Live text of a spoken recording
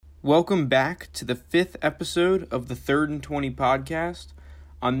Welcome back to the 5th episode of the 3rd and 20 podcast.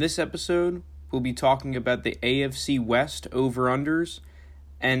 On this episode, we'll be talking about the AFC West over-unders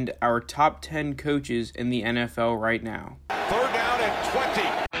and our top 10 coaches in the NFL right now. 3rd down and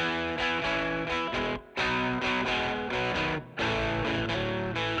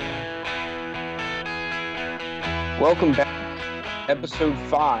 20. Welcome back to episode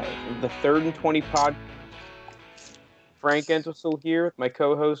 5 of the 3rd and 20 podcast. Frank Entwistle here with my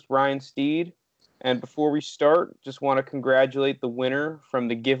co-host Ryan Steed. And before we start, just want to congratulate the winner from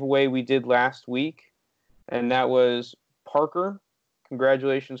the giveaway we did last week. And that was Parker.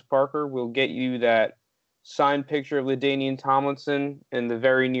 Congratulations, Parker. We'll get you that signed picture of LaDainian Tomlinson in the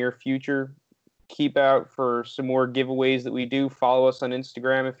very near future. Keep out for some more giveaways that we do. Follow us on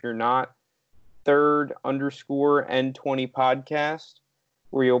Instagram if you're not. 3rd_N20 podcast,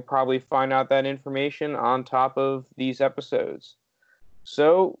 where you'll probably find out that information on top of these episodes.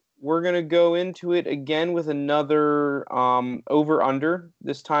 So we're going to go into it again with another over-under.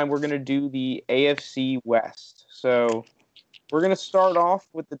 This time we're going to do the AFC West. So we're going to start off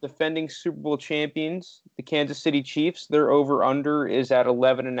with the defending Super Bowl champions, the Kansas City Chiefs. Their over-under is at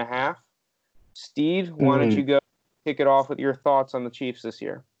 11.5. Steve, why don't you go kick it off with your thoughts on the Chiefs this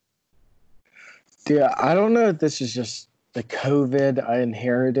year? Yeah, I don't know if this is just the COVID I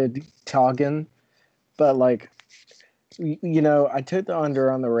inherited talking, but I took the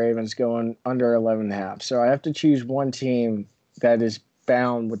under on the Ravens going under 11.5. So I have to choose one team that is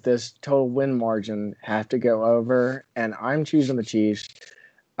bound with this total win margin, have to go over, and I'm choosing the Chiefs.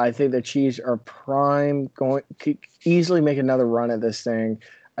 I think the Chiefs are could easily make another run at this thing.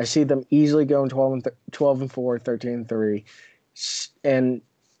 I see them easily going 12-4, 13-3, and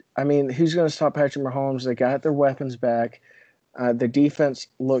I mean, who's going to stop Patrick Mahomes? They got their weapons back. The defense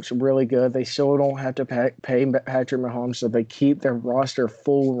looks really good. They still don't have to pay Patrick Mahomes, so they keep their roster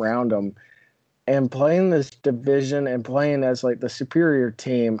full around them. And playing this division and playing as the superior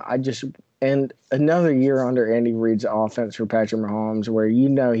team, and another year under Andy Reid's offense for Patrick Mahomes, where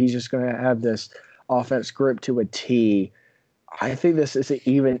he's just going to have this offense gripped to a T. I think this is an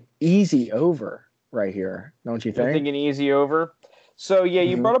even easy over right here, don't you think? I think an easy over. So, yeah,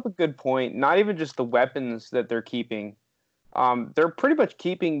 you brought up a good point. Not even just the weapons that they're keeping. They're pretty much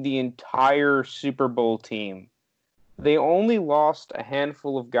keeping the entire Super Bowl team. They only lost a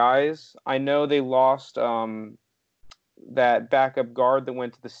handful of guys. I know they lost that backup guard that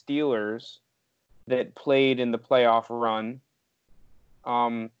went to the Steelers that played in the playoff run.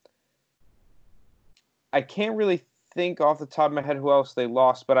 I can't really think off the top of my head who else they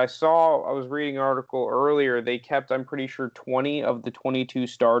lost, but I was reading an article earlier. They kept, I'm pretty sure, 20 of the 22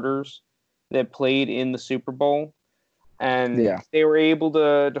 starters that played in the Super Bowl. And they were able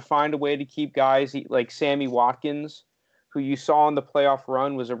to find a way to keep guys like Sammy Watkins, who you saw in the playoff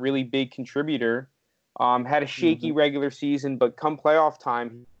run was a really big contributor, had a shaky regular season, but come playoff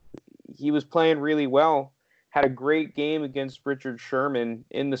time, he was playing really well, had a great game against Richard Sherman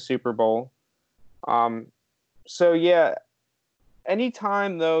in the Super Bowl. So, yeah,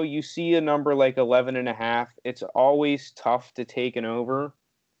 anytime, though, you see a number like 11.5, it's always tough to take an over.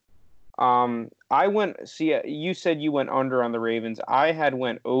 You said you went under on the Ravens. I had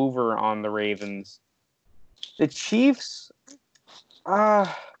went over on the Ravens. The Chiefs,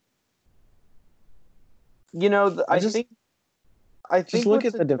 I think look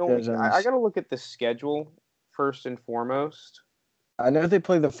at the divisions. I got to look at the schedule first and foremost. I know they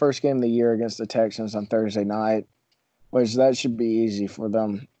play the first game of the year against the Texans on Thursday night, which that should be easy for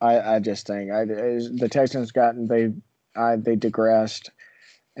them. I just think the Texans they digressed.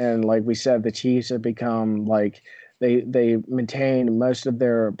 And like we said, the Chiefs have become they maintain most of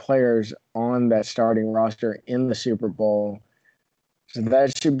their players on that starting roster in the Super Bowl. So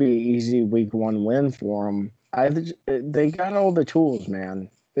that should be an easy week 1 win for them. They got all the tools, man.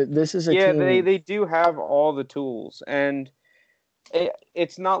 This is a team. They do have all the tools. And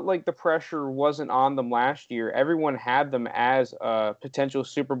it's not like the pressure wasn't on them last year. Everyone had them as a potential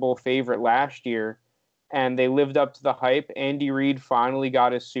Super Bowl favorite last year. And they lived up to the hype. Andy Reid finally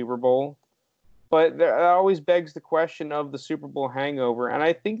got his Super Bowl. But that always begs the question of the Super Bowl hangover. And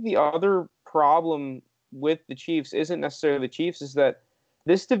I think the other problem with the Chiefs isn't necessarily the Chiefs, is that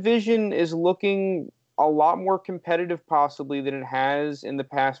this division is looking a lot more competitive possibly than it has in the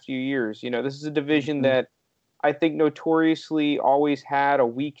past few years. This is a division that I think notoriously always had a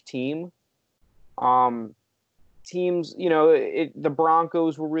weak team. Teams, the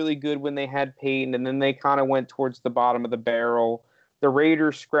Broncos were really good when they had Peyton, and then they kind of went towards the bottom of the barrel. The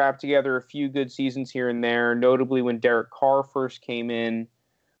Raiders scrapped together a few good seasons here and there, notably when Derek Carr first came in.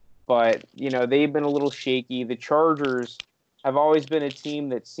 But, they've been a little shaky. The Chargers, have always been a team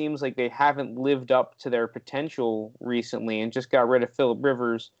that seems like they haven't lived up to their potential recently and just got rid of Phillip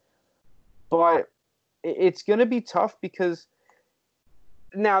Rivers. But it's going to be tough because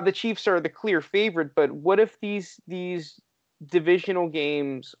now the Chiefs are the clear favorite, but what if these divisional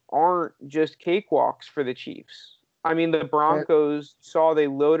games aren't just cakewalks for the Chiefs? I mean, the Broncos saw they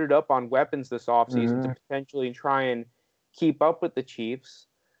loaded up on weapons this offseason to potentially try and keep up with the Chiefs.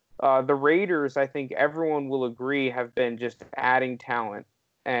 The Raiders, I think everyone will agree, have been just adding talent,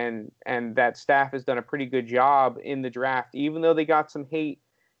 and that staff has done a pretty good job in the draft. Even though they got some hate,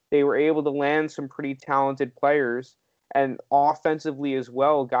 they were able to land some pretty talented players, and offensively as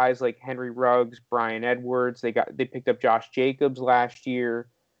well, guys like Henry Ruggs, Brian Edwards. They picked up Josh Jacobs last year,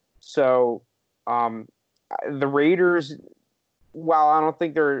 so the Raiders, while I don't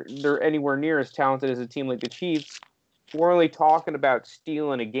think they're anywhere near as talented as a team like the Chiefs, we're only talking about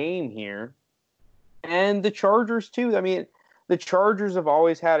stealing a game here. And the Chargers, too. I mean, the Chargers have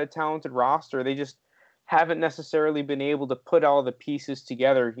always had a talented roster. They just haven't necessarily been able to put all the pieces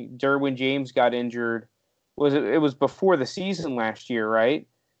together. Derwin James got injured. It was before the season last year, right?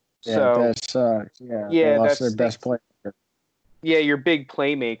 Yeah, so they lost their best player. Yeah, your big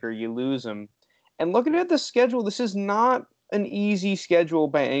playmaker, you lose him. And looking at the schedule, this is not an easy schedule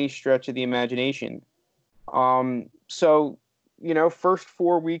by any stretch of the imagination. So, first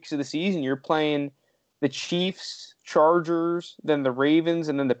 4 weeks of the season, you're playing the Chiefs, Chargers, then the Ravens,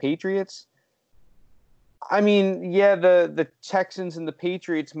 and then the Patriots. I mean, yeah, the Texans and the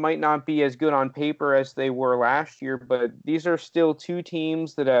Patriots might not be as good on paper as they were last year, but these are still two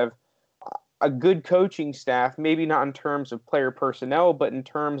teams that have a good coaching staff, maybe not in terms of player personnel, but in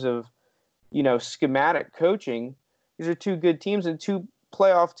terms of, schematic coaching. These are two good teams and two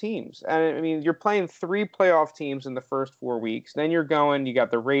playoff teams. And I mean, you're playing 3 playoff teams in the first 4 weeks. Then you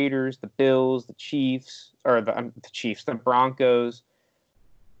got the Raiders, the Bills, the Chiefs, or the Broncos.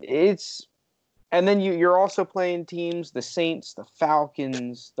 And then you're also playing teams, the Saints, the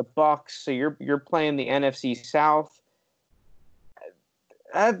Falcons, the Bucks. So you're playing the NFC South.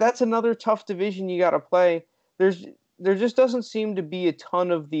 That's another tough division you got to play. There just doesn't seem to be a ton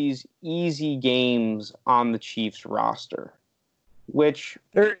of these easy games on the Chiefs roster, which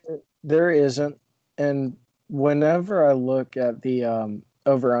there isn't. And whenever I look at the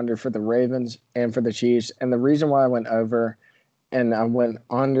over under for the Ravens and for the Chiefs, and the reason why I went over and I went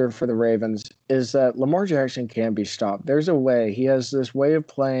under for the Ravens is that Lamar Jackson can be stopped. There's a way. He has this way of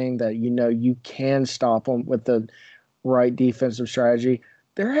playing that you can stop him with the right defensive strategy.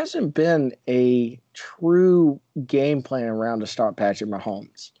 There hasn't been a true game plan around to stop Patrick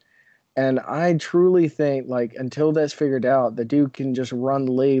Mahomes. And I truly think, until that's figured out, the dude can just run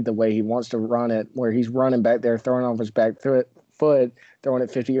the league the way he wants to run it, where he's running back there, throwing off his back foot, throwing it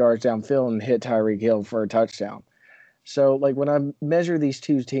 50 yards downfield, and hit Tyreek Hill for a touchdown. So, when I measure these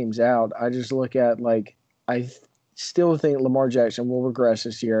two teams out, I just look at, I still think Lamar Jackson will regress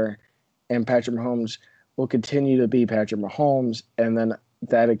this year, and Patrick Mahomes will continue to be Patrick Mahomes, and then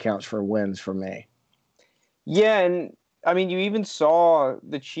that accounts for wins for me. Yeah, and I mean, you even saw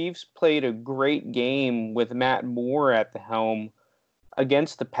the Chiefs played a great game with Matt Moore at the helm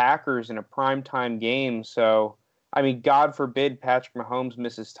against the Packers in a primetime game. So, I mean, God forbid Patrick Mahomes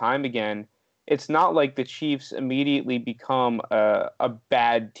misses time again. It's not like the Chiefs immediately become a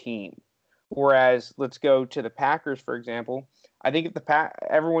bad team. Whereas, let's go to the Packers, for example. I think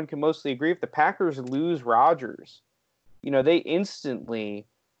everyone can mostly agree if the Packers lose Rodgers, they instantly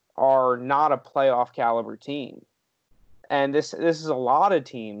are not a playoff caliber team. And this is a lot of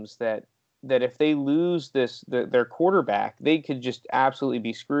teams that if they lose their quarterback, they could just absolutely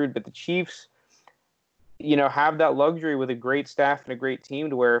be screwed. But the Chiefs, have that luxury with a great staff and a great team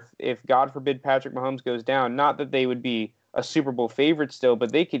to where if God forbid Patrick Mahomes goes down, not that they would be a Super Bowl favorite still,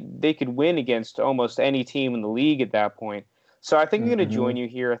 but they could win against almost any team in the league at that point. So I think I'm going to join you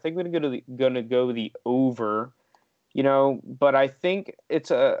here. I think I'm going to go the over. But I think it's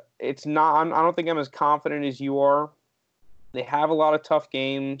not. I don't think I'm as confident as you are. They have a lot of tough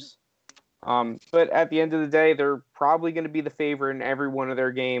games, but at the end of the day, they're probably going to be the favorite in every one of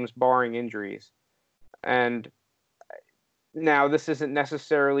their games, barring injuries. And now this isn't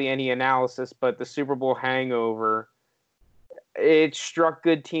necessarily any analysis, but the Super Bowl hangover, it struck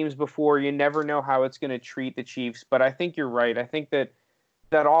good teams before. You never know how it's going to treat the Chiefs, but I think you're right. I think that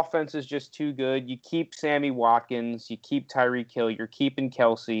offense is just too good. You keep Sammy Watkins, you keep Tyreek Hill, you're keeping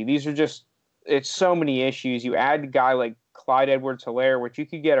Kelsey. These are it's so many issues. You add a guy like Clyde Edwards-Helaire, which you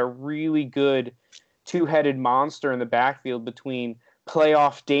could get a really good two-headed monster in the backfield between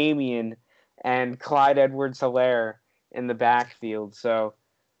playoff Damian and Clyde Edwards-Helaire in the backfield. So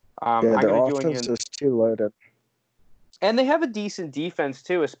I'm their going to join you. Offense is too loaded. And they have a decent defense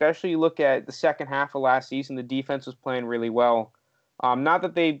too, especially you look at the second half of last season. The defense was playing really well. Not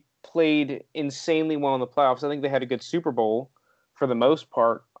that they played insanely well in the playoffs. I think they had a good Super Bowl for the most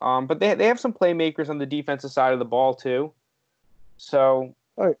part. But they have some playmakers on the defensive side of the ball too. So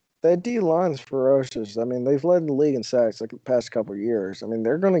that D line's ferocious. I mean, they've led the league in sacks like the past couple of years. I mean,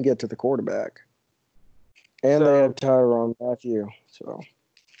 they're going to get to the quarterback, and they have Tyrann Mathieu. So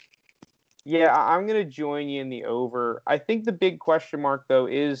yeah, I'm going to join you in the over. I think the big question mark though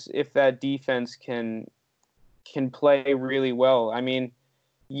is if that defense can play really well. I mean,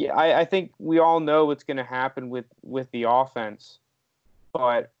 yeah, I think we all know what's going to happen with the offense,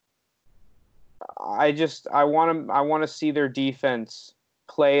 but I want to see their defense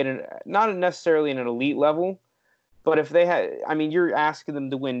play at not necessarily an elite level, but if they had, I mean, you're asking them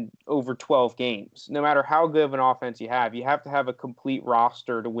to win over 12 games. No matter how good of an offense you have to have a complete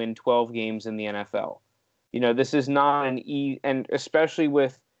roster to win 12 games in the NFL. You know, this is not and especially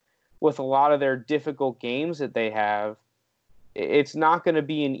with a lot of their difficult games that they have, it's not going to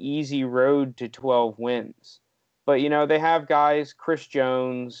be an easy road to 12 wins. But, you know, they have guys, Chris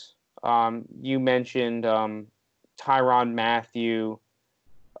Jones, you mentioned Tyrann Mathieu.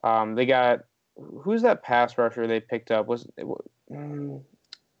 They got, who's that pass rusher they picked up?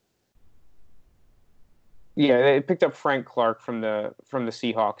 Yeah, they picked up Frank Clark from the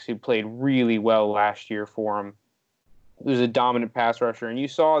Seahawks, who played really well last year for them. He was a dominant pass rusher, and you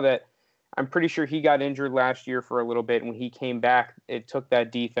saw that. I'm pretty sure he got injured last year for a little bit, and when he came back, it took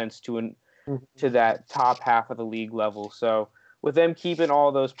that defense to that top half of the league level. So with them keeping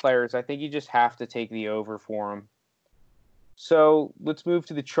all those players, I think you just have to take the over for them. So let's move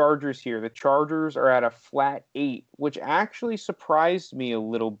to the Chargers here. The Chargers are at a flat 8, which actually surprised me a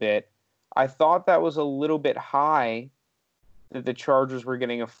little bit. I thought that was a little bit high that the Chargers were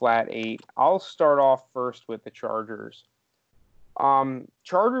getting a flat 8. I'll start off first with the Chargers.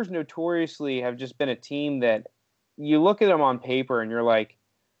 Chargers notoriously have just been a team that you look at them on paper and you're like,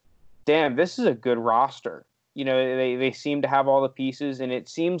 damn, this is a good roster. You know, they seem to have all the pieces, and it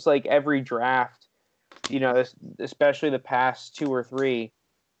seems like every draft, you know, especially the past 2 or 3,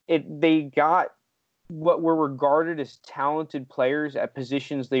 they got what were regarded as talented players at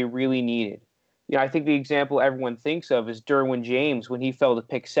positions they really needed. You know, I think the example everyone thinks of is Derwin James when he fell to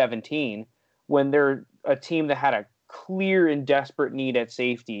pick 17, when they're a team that had a clear and desperate need at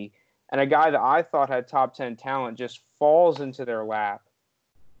safety, and a guy that I thought had top 10 talent just falls into their lap.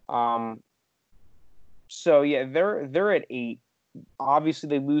 So yeah, they're at 8. Obviously,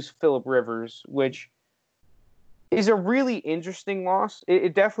 they lose Phillip Rivers, which is a really interesting loss.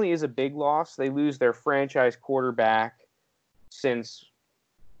 It definitely is a big loss. They lose their franchise quarterback since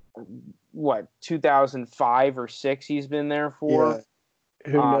 2005 or 6 he's been there for.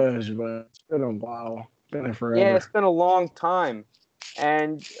 Yeah. Who knows, but it's been a while. Been there forever. Yeah, it's been a long time.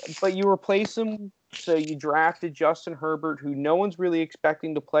 But you replace him, so you drafted Justin Herbert, who no one's really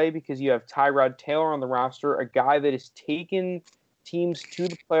expecting to play because you have Tyrod Taylor on the roster, a guy that has taken teams to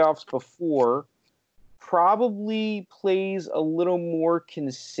the playoffs before, probably plays a little more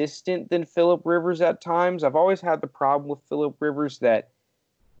consistent than Phillip Rivers at times. I've always had the problem with Phillip Rivers that,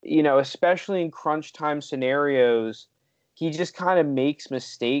 you know, especially in crunch time scenarios, he just kind of makes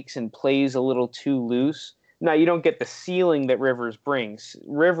mistakes and plays a little too loose. Now, you don't get the ceiling that Rivers brings.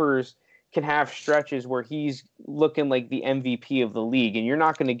 Rivers can have stretches where he's looking like the MVP of the league, and you're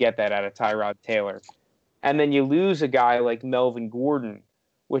not going to get that out of Tyrod Taylor. And then you lose a guy like Melvin Gordon,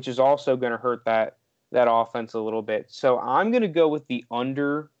 which is also going to hurt that offense a little bit. So I'm going to go with the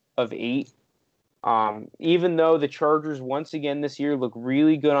under of 8. Even though the Chargers once again this year look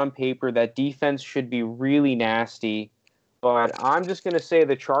really good on paper, that defense should be really nasty. But I'm just going to say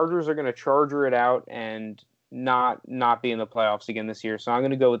the Chargers are going to charger it out and not be in the playoffs again this year. So I'm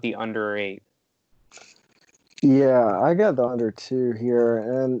going to go with the under 8. Yeah, I got the under 2 here,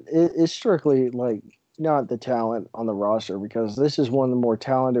 and it's strictly like not the talent on the roster, because this is one of the more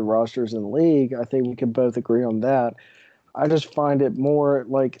talented rosters in the league. I think we can both agree on that. I just find it more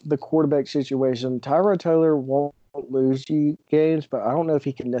like the quarterback situation. Tyrod Taylor won't lose you games, but I don't know if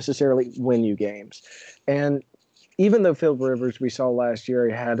he can necessarily win you games. And even though Phillip Rivers, we saw last year,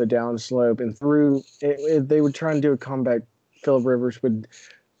 he had a downslope, and they would try and do a comeback. Phillip Rivers would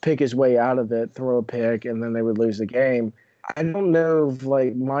pick his way out of it, throw a pick, and then they would lose the game. I don't know if,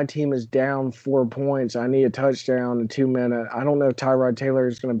 like, my team is down 4 points. I need a touchdown in 2 minutes. I don't know if Tyrod Taylor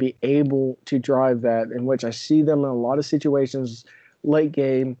is going to be able to drive that, in which I see them in a lot of situations late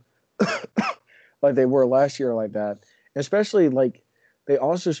game, like they were last year, like that. Especially, like, they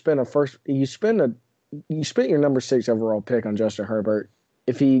also spent you spent your number 6 overall pick on Justin Herbert.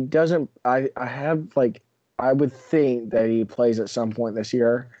 If he doesn't, I have, like, I would think that he plays at some point this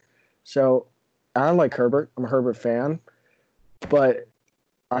year. So I like Herbert. I'm a Herbert fan, but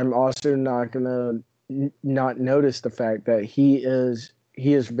I'm also not gonna not notice the fact that he is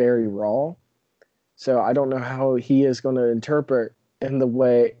very raw. So I don't know how he is going to interpret in the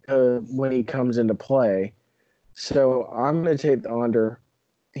way when he comes into play. So I'm going to take the under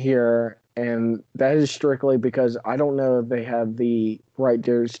here, and that is strictly because I don't know if they have the right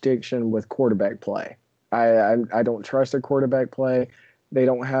jurisdiction with quarterback play. I don't trust their quarterback play. They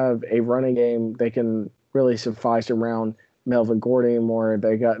don't have a running game they can really suffice around Melvin Gordon anymore.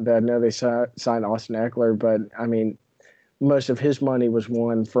 I know they signed Austin Eckler, but I mean most of his money was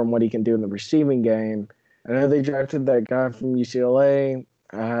won from what he can do in the receiving game. I know they drafted that guy from UCLA.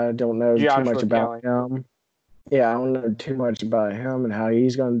 I don't know too much Joshua about Kelly. him. Yeah, I don't know too much about him and how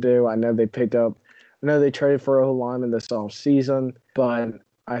he's going to do. I know they traded for a lineman this off season, but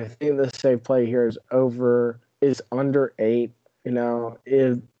I think the safe play here is under 8. You know,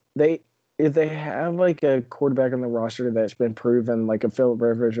 they if they have like a quarterback on the roster that's been proven, like a Philip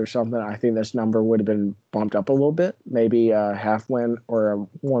Rivers or something, I think this number would have been bumped up a little bit, maybe a half win or a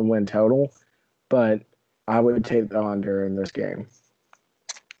 1 win total. But I would take the under in this game.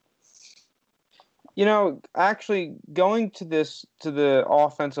 Actually, going to the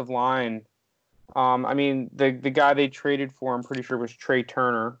offensive line. I mean, the guy they traded for, I'm pretty sure was Trey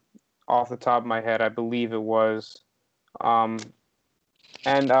Turner, off the top of my head. I believe it was. And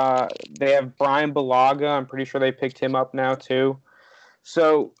they have Brian Balaga. I'm pretty sure they picked him up now too.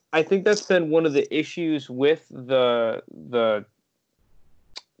 So I think that's been one of the issues with the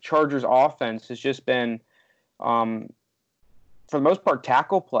Chargers offense has just been, for the most part,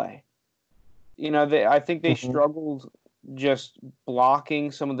 tackle play. I think they struggled just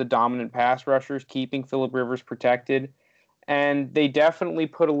blocking some of the dominant pass rushers, keeping Philip Rivers protected. And they definitely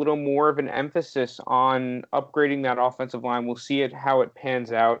put a little more of an emphasis on upgrading that offensive line. We'll see how it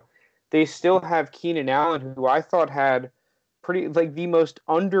pans out. They still have Keenan Allen, who I thought had the most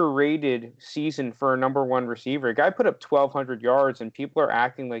underrated season for a number one receiver. A guy put up 1,200 yards, and people are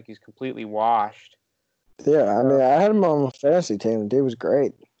acting like he's completely washed. Yeah, I mean, I had him on my fantasy team. The dude was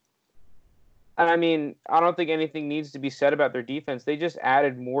great. And I mean, I don't think anything needs to be said about their defense. They just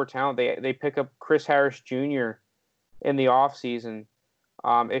added more talent. They pick up Chris Harris Jr. in the offseason.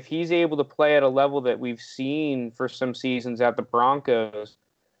 If he's able to play at a level that we've seen for some seasons at the Broncos,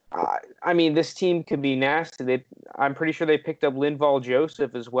 I mean, this team could be nasty. I'm pretty sure they picked up Linval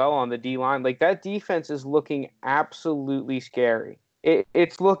Joseph as well on the D-line. Like, that defense is looking absolutely scary.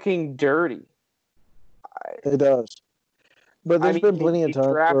 It's looking dirty. It does. But there's been plenty of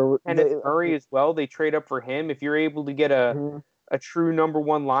times where Kenneth Murray as well. They trade up for him. If you're able to get a true number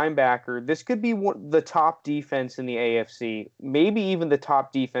one linebacker, this could be the top defense in the AFC, maybe even the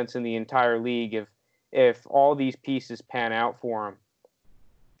top defense in the entire league if all these pieces pan out for them.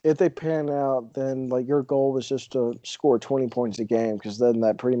 If they pan out, then like your goal was just to score 20 points a game, because then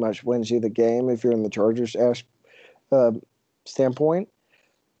that pretty much wins you the game if you're in the Chargers standpoint.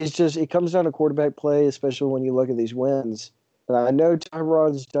 It's just it comes down to quarterback play, especially when you look at these wins. And I know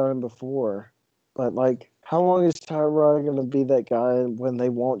Tyrod's done it before, but like, how long is Tyrod going to be that guy when they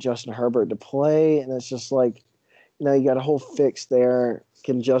want Justin Herbert to play? And it's just like, you got a whole fix there.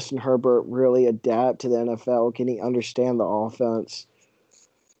 Can Justin Herbert really adapt to the NFL? Can he understand the offense?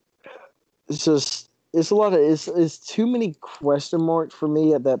 It's too many question marks for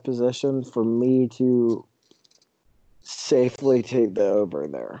me at that position for me to safely take the over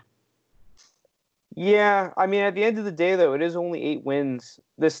there. Yeah, I mean, at the end of the day, though, it is only 8 wins.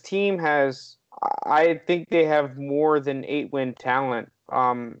 This team I think they have more than 8-win talent.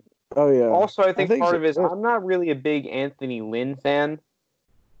 Oh, yeah. Also, I think part of it is I'm not really a big Anthony Lynn fan.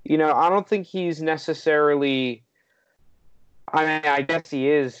 I don't think he's necessarily. I mean, I guess he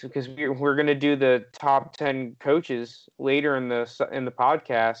is, because we're going to do the top 10 coaches later in the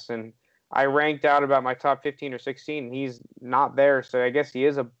podcast, and I ranked out about my top 15 or 16, and he's not there. So I guess he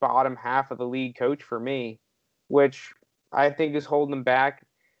is a bottom half of the league coach for me, which I think is holding him back.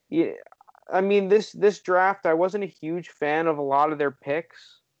 Yeah, I mean, this draft, I wasn't a huge fan of a lot of their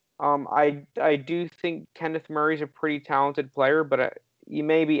picks. I do think Kenneth Murray's a pretty talented player, but you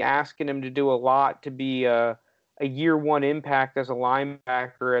may be asking him to do a lot to be a year one impact as a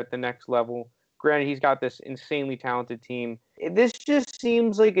linebacker at the next level. Granted, he's got this insanely talented team. This just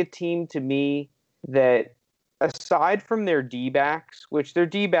seems like a team to me that, aside from their D-backs, which their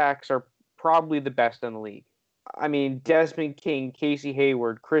D-backs are probably the best in the league. I mean, Desmond King, Casey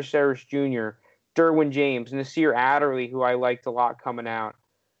Hayward, Chris Harris Jr., Derwin James, Nasir Adderley, who I liked a lot coming out.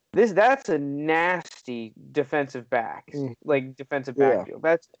 That's a nasty defensive backfield.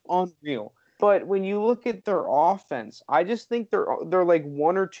 That's unreal. But when you look at their offense, I just think they're like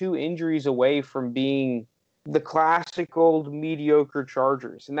one or two injuries away from being the classic old mediocre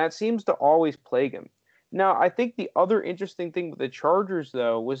Chargers, and that seems to always plague them. Now, I think the other interesting thing with the Chargers,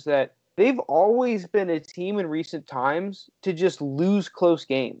 though, was that they've always been a team in recent times to just lose close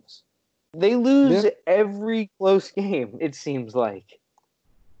games. They lose Yeah, every close game, it seems like.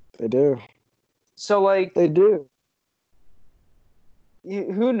 they do. So, like, They do.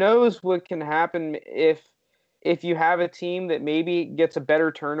 who knows what can happen if you have a team that maybe gets a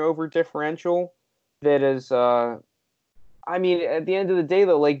better turnover differential that is I mean, at the end of the day,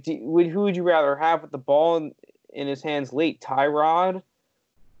 though, like, who would you rather have with the ball in his hands late, Tyrod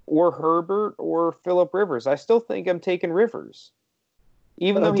or Herbert or Phillip Rivers? I still think I'm taking Rivers,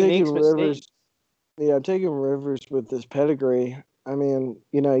 even though I'm he taking makes Rivers. mistakes. Yeah, I'm taking Rivers with this pedigree. I mean,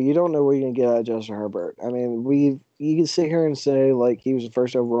 you don't know what you're gonna get out of Justin Herbert. I mean, you can sit here and say like he was the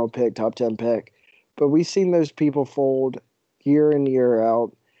first overall pick, top 10 pick, but we've seen those people fold year in year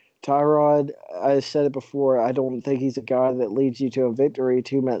out. Tyrod, I said it before. I don't think he's a guy that leads you to a victory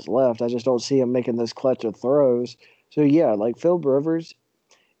 2 minutes left. I just don't see him making those clutch of throws. So yeah, like Phil Rivers,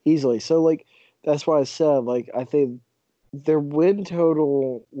 easily. So like that's why I said like I think their win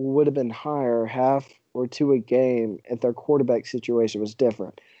total would have been higher, half or two a game, if their quarterback situation was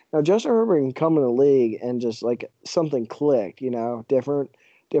different. Now, Justin Herbert can come in the league and just like something click,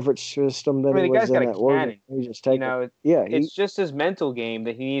 different system I than mean, he the was guy's in got a that Oregon. cannon. He just You take it. know, Yeah, it's just his mental game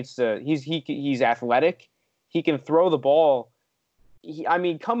that he needs to. He's athletic. He can throw the ball. I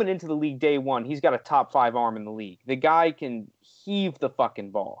mean, coming into the league day one, he's got a top 5 arm in the league. The guy can heave the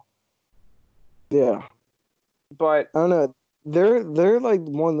fucking ball. yeah. But I don't know. They're like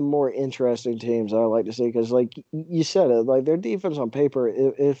one of the more interesting teams I like to see because, like you said it, like their defense on paper,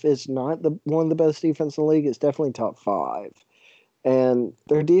 if it's not the one of the best defense in the league, it's definitely top 5. And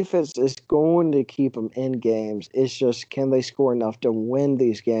their defense is going to keep them in games. It's just can they score enough to win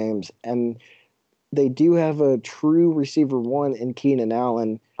these games? And they do have a true receiver one in Keenan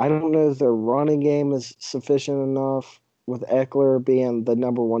Allen. I don't know if their running game is sufficient enough with Eckler being the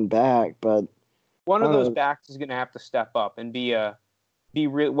number one back, but one I of don't those know. backs is going to have to step up and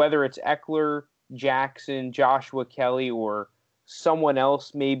whether it's Eckler, Jackson, Joshua Kelly, or someone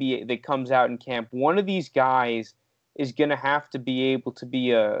else maybe that comes out in camp. One of these guys is going to have to be able to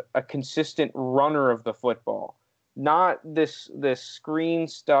be a consistent runner of the football, not this screen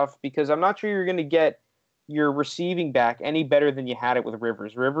stuff. Because I'm not sure you're going to get your receiving back any better than you had it with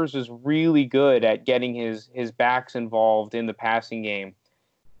Rivers. Rivers is really good at getting his backs involved in the passing game.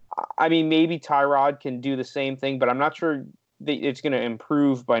 I mean, maybe Tyrod can do the same thing, but I'm not sure that it's going to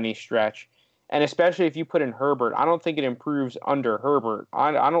improve by any stretch. And especially if you put in Herbert, I don't think it improves under Herbert.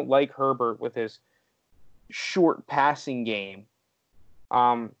 I don't like Herbert with his short passing game.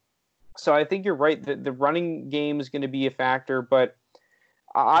 So I think you're right that the running game is going to be a factor, but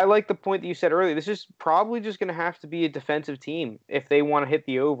I like the point that you said earlier. This is probably just going to have to be a defensive team if they want to hit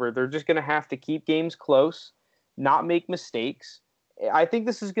the over. They're just going to have to keep games close, not make mistakes. I think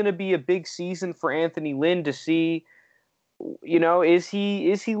this is going to be a big season for Anthony Lynn to see, is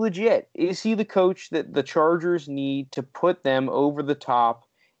he legit? Is he the coach that the Chargers need to put them over the top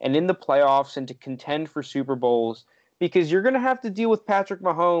and in the playoffs and to contend for Super Bowls? Because you're going to have to deal with Patrick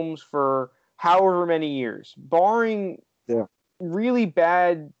Mahomes for however many years, barring Yeah. really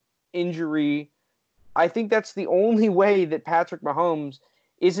bad injury. I think that's the only way that Patrick Mahomes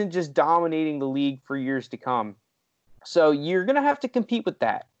isn't just dominating the league for years to come. So you're going to have to compete with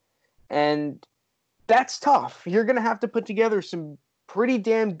that. And that's tough. You're going to have to put together some pretty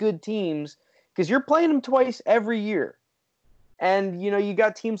damn good teams because you're playing them twice every year. And, you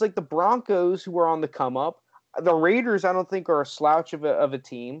got teams like the Broncos who are on the come up. The Raiders, I don't think, are a slouch of a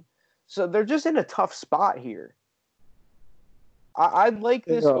team. So they're just in a tough spot here. I'd like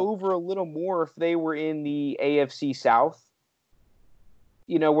this Yeah. over a little more if they were in the AFC South,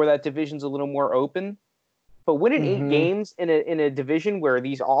 where that division's a little more open. But winning 8 Mm-hmm. games in a division where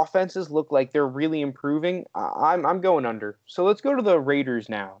these offenses look like they're really improving, I'm going under. So let's go to the Raiders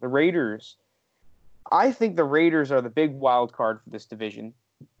now. The Raiders, I think the Raiders are the big wild card for this division.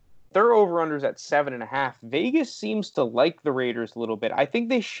 Their over-unders at 7.5. Vegas seems to like the Raiders a little bit. I think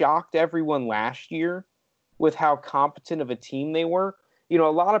they shocked everyone last year with how competent of a team they were. A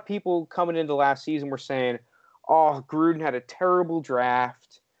lot of people coming into last season were saying, "Oh, Gruden had a terrible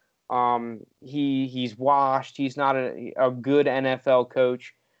draft. He's washed. He's not a good NFL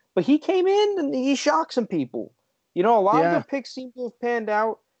coach." But he came in and he shocked some people. A lot of their Yeah. picks seem to have panned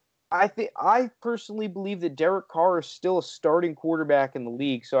out. I personally believe that Derek Carr is still a starting quarterback in the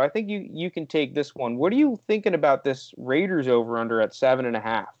league. So I think you can take this one. What are you thinking about this Raiders over under at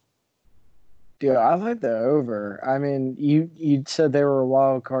 7.5? Dude, I like the over. I mean, you said they were a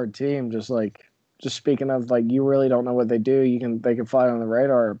wild card team, just speaking of like you really don't know what they do. They can fly on the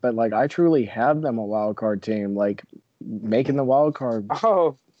radar, but like I truly have them a wild card team, like making the wild card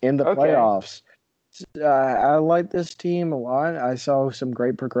Oh, in the okay. playoffs. I like this team a lot. I saw some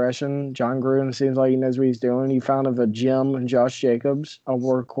great progression. John Gruden seems like he knows what he's doing. He found a gem in Josh Jacobs, a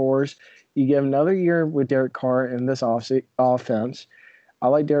workhorse. You give another year with Derek Carr in this offense. I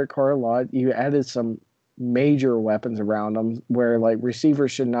like Derek Carr a lot. You added some major weapons around him where like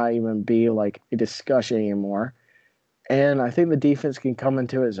receivers should not even be like a discussion anymore. And I think the defense can come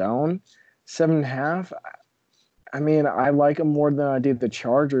into its own. 7.5. I mean, I like them more than I do the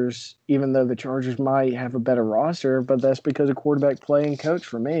Chargers, even though the Chargers might have a better roster, but that's because of quarterback play and coach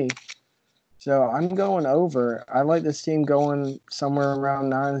for me. So I'm going over. I like this team going somewhere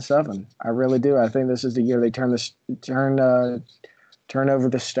around 9-7. I really do. I think this is the year they turn over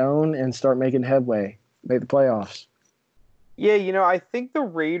the stone and start making headway, make the playoffs. Yeah, I think the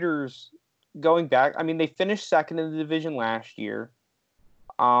Raiders going back, I mean, they finished second in the division last year.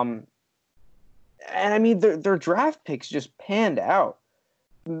 And I mean, their draft picks just panned out.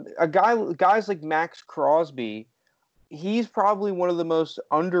 Guys like Max Crosby, he's probably one of the most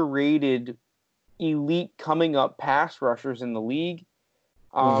underrated elite coming up pass rushers in the league.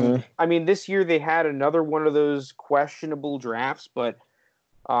 I mean, this year they had another one of those questionable drafts, but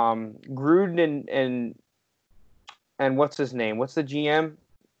Gruden and what's his name? What's the GM?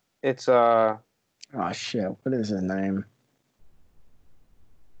 It's Oh shit! What is his name?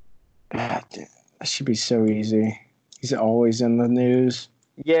 God, that should be so easy. He's always in the news.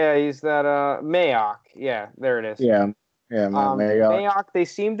 Yeah, he's that Mayock. Yeah, there it is. Yeah, Mayock. Mayock. They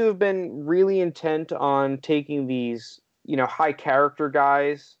seem to have been really intent on taking these, high character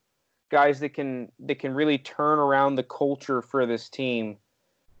guys that can really turn around the culture for this team.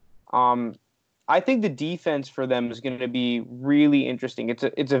 I think the defense for them is going to be really interesting.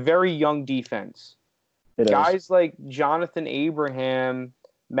 It's a very young defense. Guys like Jonathan Abraham,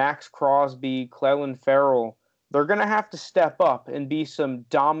 Max Crosby, Clelin Ferrell, they're going to have to step up and be some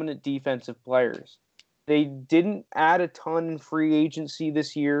dominant defensive players. They didn't add a ton in free agency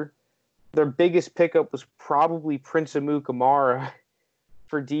this year. Their biggest pickup was probably Prince Amukamara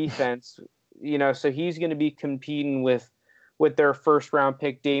for defense. So he's going to be competing with their first round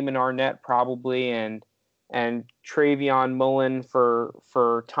pick Damon Arnett probably and Travion Mullen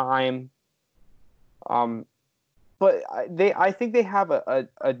for time. But I think they have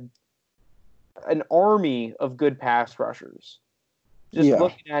an army of good pass rushers. Just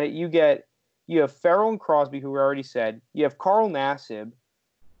looking at it, you have Ferrell and Crosby, who we already said. You have Carl Nassib,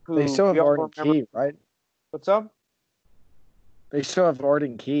 who they still have Arden Key, right? What's up? They still have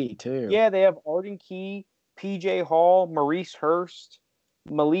Arden Key too. Yeah, they have Arden Key, PJ Hall, Maurice Hurst,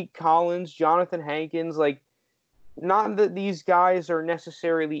 Malik Collins, Jonathan Hankins. Like, not that these guys are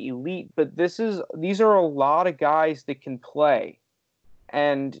necessarily elite, but these are a lot of guys that can play.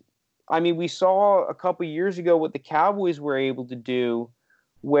 And I mean, we saw a couple years ago what the Cowboys were able to do,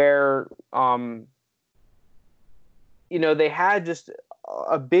 where they had just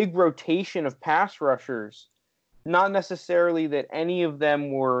a big rotation of pass rushers. Not necessarily that any of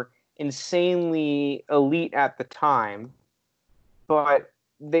them were insanely elite at the time, but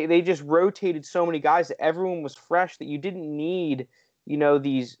they just rotated so many guys that everyone was fresh that you didn't need,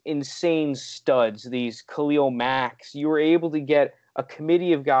 these insane studs, these Khalil Macks. You were able to get a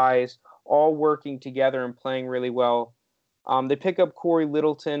committee of guys all working together and playing really well. They pick up Corey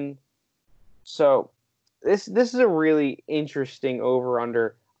Littleton. So this is a really interesting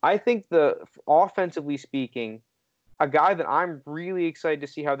over-under. I think offensively speaking, a guy that I'm really excited to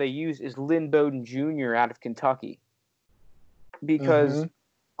see how they use is Lynn Bowden Jr. out of Kentucky. Because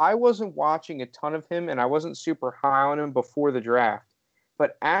I wasn't watching a ton of him, and I wasn't super high on him before the draft.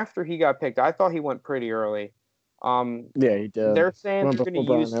 But after he got picked, I thought he went pretty ery. Yeah, he did. They're saying they're going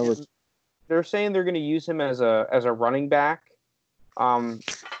to use him. They're saying they're going to use him as a running back.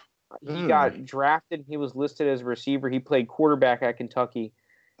 He got drafted. He was listed as a receiver. He played quarterback at Kentucky,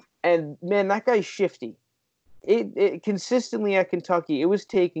 and man, that guy's shifty. It consistently at Kentucky, it was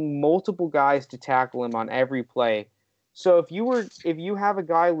taking multiple guys to tackle him on every play. So if you have a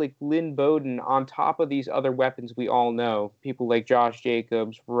guy like Lynn Bowden on top of these other weapons we all know, people like Josh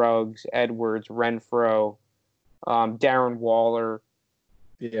Jacobs, Ruggs, Edwards, Renfro, Darren Waller.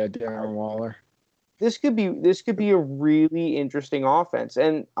 Yeah, Darren Waller. This could be a really interesting offense,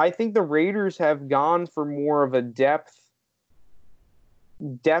 and I think the Raiders have gone for more of a depth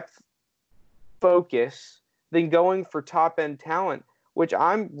focus than going for top end talent, which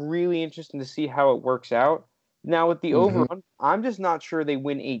I'm really interested to see how it works out. Now with the Hmm. over, I'm just not sure they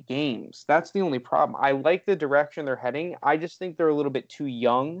win 8 games. That's the only problem. I like the direction they're heading. I just think they're a little bit too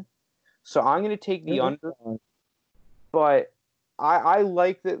young. So I'm going to take the under, but I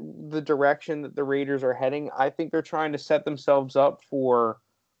like the direction that the Raiders are heading. I think they're trying to set themselves up for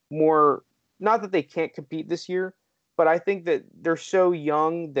more. Not that they can't compete this year, but I think that they're so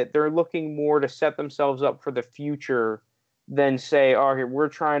young that they're looking more to set themselves up for the future than say, "Oh, here we're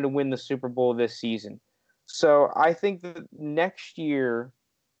trying to win the Super Bowl this season." So I think that next year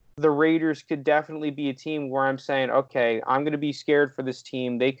the Raiders could definitely be a team where I'm saying, okay, I'm going to be scared for this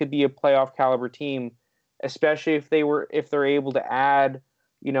team. They could be a playoff caliber team, especially if they're able to add,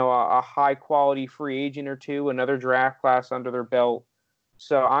 a high quality free agent or two, another draft class under their belt.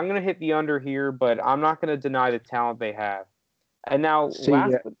 So I'm going to hit the under here, but I'm not going to deny the talent they have. And now, See,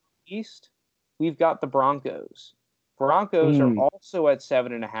 last but not least, we've got the Broncos. Broncos are mm, also at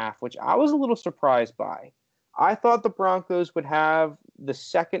 7.5, which I was a little surprised by. I thought the Broncos would have the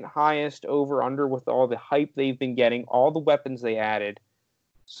second highest over under with all the hype they've been getting, all the weapons they added.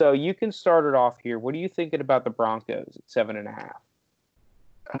 So you can start it off here. What are you thinking about the Broncos at 7.5?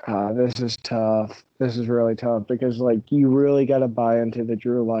 this is tough. This is really tough because like you really got to buy into the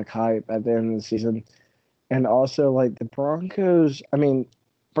Drew Lock hype at the end of the season, and also like the Broncos. I mean,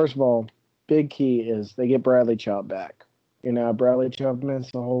 first of all, big key is they get Bradley Chubb back. Bradley Chubb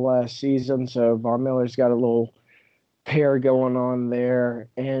missed the whole last season, so Von Miller's got a little pair going on there,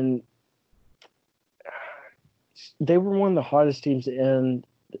 and they were one of the hottest teams to end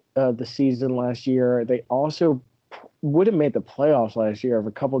the season last year. They also would have made the playoffs last year if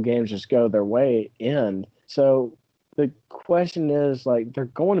a couple games just go their way end. So the question is like they're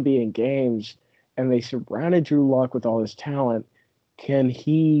going to be in games, and they surrounded Drew Lock with all his talent. Can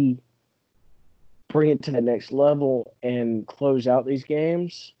he bring it to the next level and close out these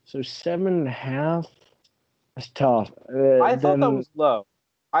games? So 7.5. That's tough. I thought that Then was low.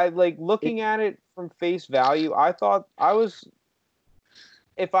 I like it, looking at it from face value. I thought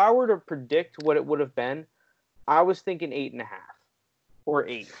if I were to predict what it would have been, I was thinking 8.5 or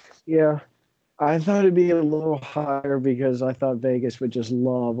 8. yeah, I thought it'd be a little higher because I thought Vegas would just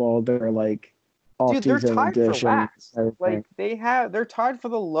love all their like Dude, they're off-season tied for additions last. and everything. Like they're tied for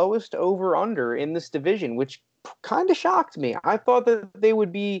the lowest over under in this division, which kind of shocked me. I thought that they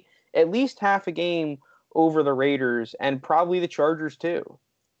would be at least half a game over the Raiders and probably the Chargers too.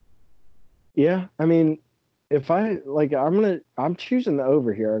 Yeah, I mean, if I like, I'm choosing the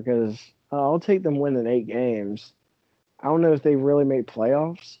over here because I'll take them winning 8 games. I don't know if they really make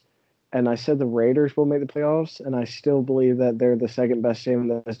playoffs, and I said the Raiders will make the playoffs, and I still believe that they're the second best team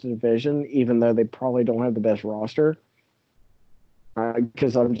in this division, even though they probably don't have the best roster.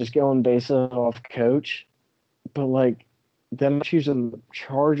 Because I'm just going based off coach, but like them choosing the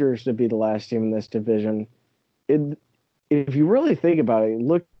Chargers to be the last team in this division, it if you really think about it,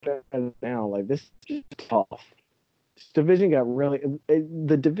 look at it now, like this is tough. This division got really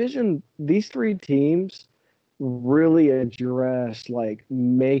the division. These three teams really address like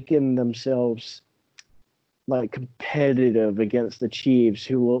making themselves like competitive against the Chiefs,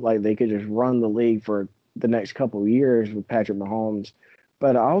 who look like they could just run the league for the next couple of years with Patrick Mahomes.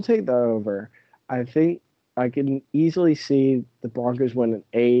 But I'll take the over. I think I can easily see the Broncos winning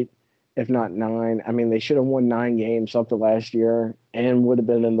 8, if not 9. I mean, they should have won 9 games up to last year and would have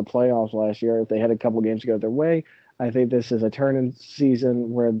been in the playoffs last year if they had a couple games go their way. I think this is a turning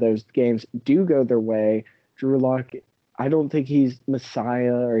season where those games do go their way. Drew Lock, I don't think he's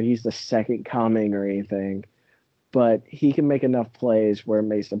Messiah or he's the second coming or anything, but he can make enough plays where it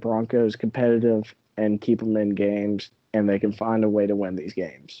makes the Broncos competitive and keep them in games, and they can find a way to win these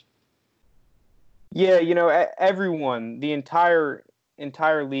games. Yeah, everyone, the entire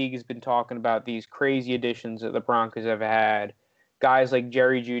league has been talking about these crazy additions that the Broncos have had. Guys like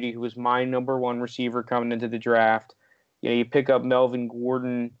Jerry Jeudy, who was my number one receiver coming into the draft. You pick up Melvin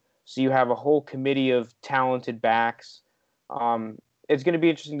Gordon, so you have a whole committee of talented backs. It's going to be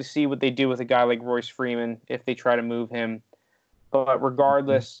interesting to see what they do with a guy like Royce Freeman if they try to move him. But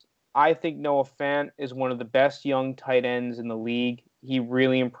regardless, I think Noah Fant is one of the best young tight ends in the league. He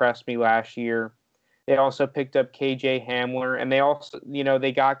really impressed me last year. They also picked up KJ Hamler, and they also,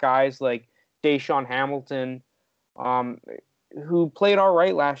 they got guys like Deshaun Hamilton, um, who played all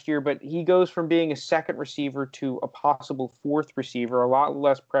right last year, but he goes from being a second receiver to a possible fourth receiver, a lot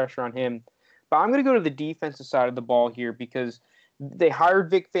less pressure on him. But I'm going to go to the defensive side of the ball here because they hired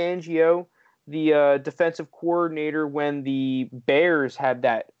Vic Fangio, the defensive coordinator, when the Bears had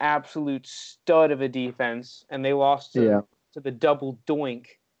that absolute stud of a defense, and they lost Yeah. to the double doink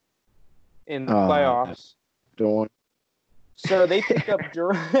in the Uh, playoffs. don't. So they picked up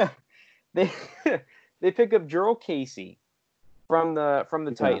they They pick up Jurrell Casey from the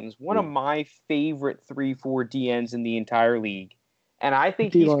Yeah. Titans, one of my favorite 3-4 DNs in the entire league. And I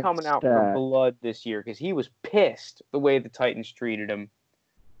think he's D-line coming out for blood this year because he was pissed the way the Titans treated him.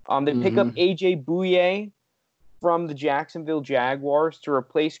 They pick up A.J. Bouye from the Jacksonville Jaguars to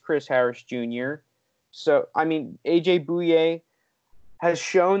replace Chris Harris Jr. So, I mean, A.J. Bouye has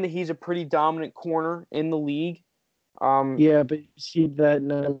shown that he's a pretty dominant corner in the league. Yeah, but see that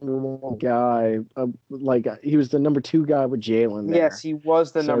number one guy, he was the number 2 guy with Jalen there. Yes, he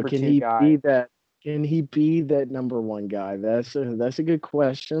was the number 2 guy. Can he be that number 1 guy? That's a good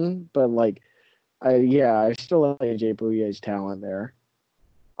question, but I still like AJ Bouye's talent there.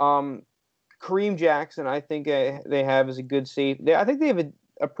 Kareem Jackson, I think they have as a good safety. I think they have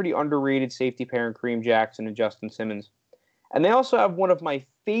a pretty underrated safety pair in Kareem Jackson and Justin Simmons. And they also have one of my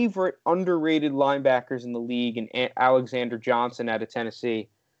favorite underrated linebackers in the league, in Alexander Johnson out of Tennessee.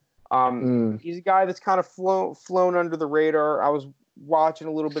 He's a guy that's kind of flown under the radar. I was watching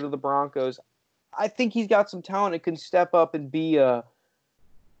a little bit of the Broncos. I think he's got some talent and can step up and be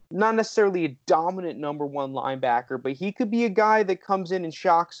not necessarily a dominant number 1 linebacker, but he could be a guy that comes in and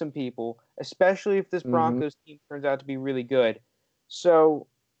shocks some people, especially if this Broncos team turns out to be really good. So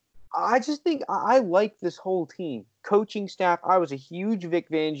I just think I like this whole team. Coaching staff, I was a huge Vic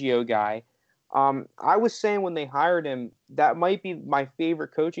Fangio guy. I was saying when they hired him, that might be my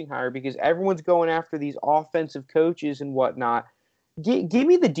favorite coaching hire because everyone's going after these offensive coaches and whatnot. Give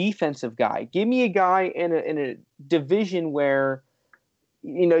me the defensive guy. Give me a guy in a division where,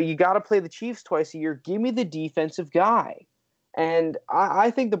 you got to play the Chiefs twice a year. Give me the defensive guy. And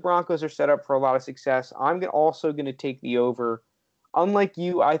I think the Broncos are set up for a lot of success. I'm also going to take the over. Unlike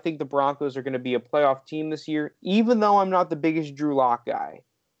you, I think the Broncos are going to be a playoff team this year, even though I'm not the biggest Drew Lock guy.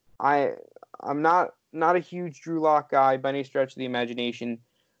 I'm not a huge Drew Lock guy by any stretch of the imagination.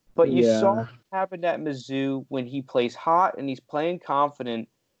 But you saw what happened at Mizzou when he plays hot and he's playing confident.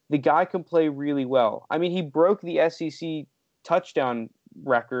 The guy can play really well. I mean, he broke the SEC touchdown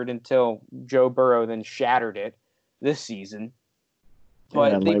record until Joe Burrow then shattered it this season.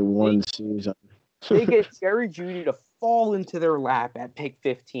 But one season. They get Jerry Jeudy to fall into their lap at pick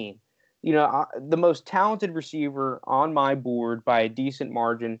 15. The most talented receiver on my board by a decent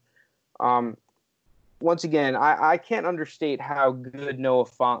margin. Once again, I can't understate how good Noah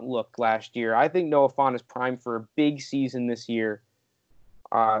Fant looked last year. I think Noah Fant is primed for a big season this year.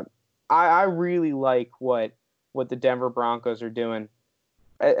 I really like what the Denver Broncos are doing.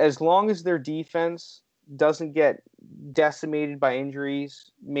 As long as their defense doesn't get decimated by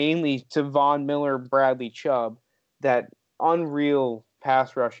injuries, mainly to Von Miller, Bradley Chubb, that unreal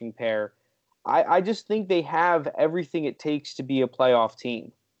pass rushing pair, I just think they have everything it takes to be a playoff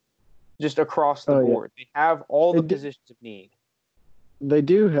team. Just across the board. Yeah. They have all the positions of need. They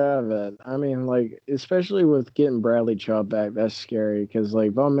do have it. I mean, especially with getting Bradley Chubb back, that's scary because,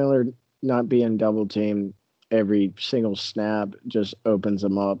 Von Miller not being double teamed every single snap just opens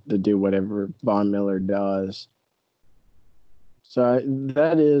them up to do whatever Von Miller does. So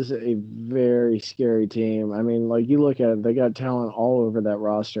that is a very scary team. I mean, you look at it, they got talent all over that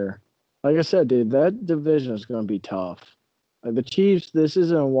roster. Like I said, dude, that division is going to be tough. The Chiefs, this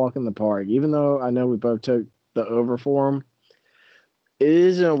isn't a walk in the park. Even though I know we both took the over for them, it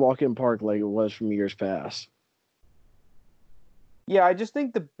isn't a walk in the park like it was from years past. Yeah, I just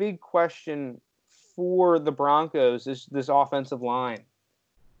think the big question for the Broncos is this offensive line.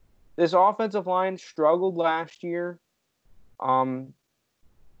 This offensive line struggled last year. But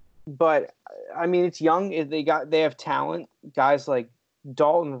I mean, it's young. They have talent. Guys like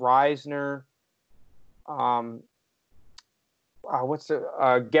Dalton Risner,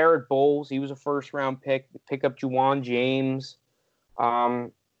 Garrett Bowles? He was a first-round pick. Pick up Juwan James. I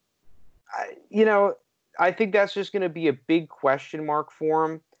think that's just going to be a big question mark for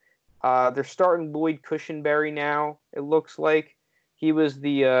him. They're starting Lloyd Cushenberry now. It looks like he was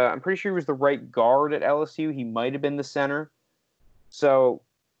I'm pretty sure he was the right guard at LSU. He might have been the center. So,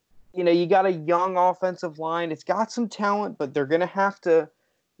 you got a young offensive line. It's got some talent, but they're going to have to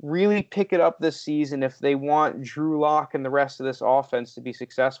really pick it up this season if they want Drew Lock and the rest of this offense to be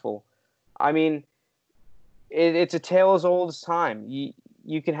successful. I mean, it's a tale as old as time.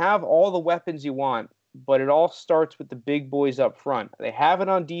 You can have all the weapons you want, but it all starts with the big boys up front. They have it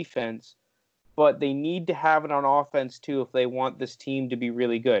on defense, but they need to have it on offense too if they want this team to be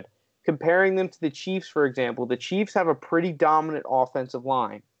really good. Comparing them to the Chiefs, for example, the Chiefs have a pretty dominant offensive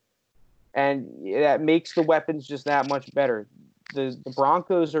line, and that makes the weapons just that much better. The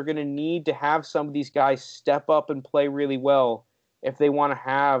Broncos are going to need to have some of these guys step up and play really well if they want to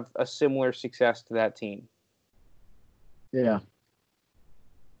have a similar success to that team. Yeah.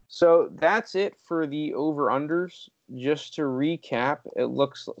 So that's it for the over-unders. Just to recap, it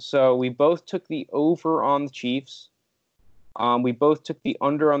looks so we both took the over on the Chiefs. We both took the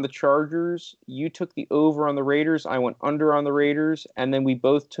under on the Chargers. You took the over on the Raiders. I went under on the Raiders. And then we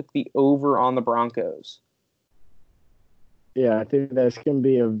both took the over on the Broncos. Yeah, I think that's going to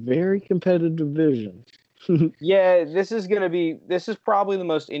be a very competitive division. Yeah, this is probably the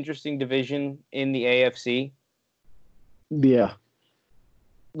most interesting division in the AFC. Yeah.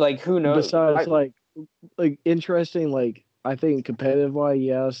 Like, who knows? Besides, interesting, I think competitive-wise,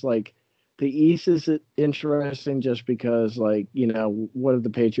 yes, the East is interesting just because, what are the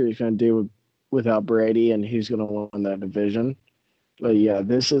Patriots going to do without Brady and who's going to win that division? But, yeah,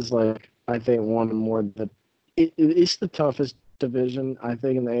 this is, I think one more that it's the toughest division, I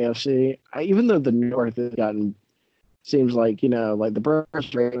think, in the AFC. Even though the North has gotten, seems like the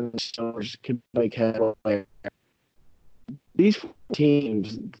Browns, Ravens, Steelers could make headway. These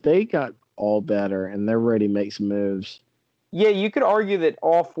teams, they got all better, and they're ready to make some moves. Yeah, you could argue that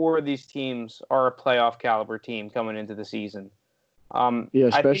all four of these teams are a playoff caliber team coming into the season. Yeah,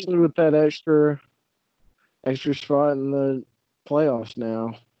 especially with that extra spot in the playoffs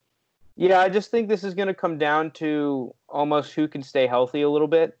now. Yeah, I just think this is going to come down to almost who can stay healthy a little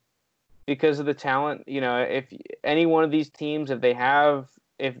bit because of the talent. If any one of these teams, if they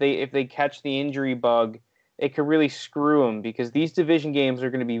catch the injury bug, it could really screw them because these division games are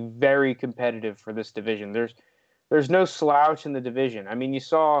going to be very competitive for this division. There's no slouch in the division. I mean, you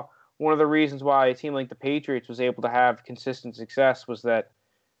saw one of the reasons why a team like the Patriots was able to have consistent success was that,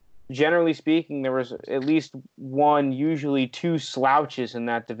 generally speaking, there was at least one, usually two slouches in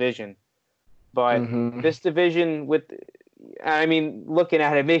that division. But this division, looking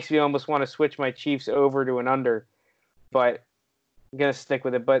at it makes me almost want to switch my Chiefs over to an under. But I'm going to stick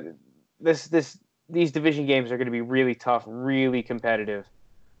with it. But these division games are going to be really tough, really competitive.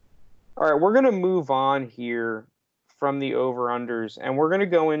 All right, we're going to move on here from the over-unders, and we're going to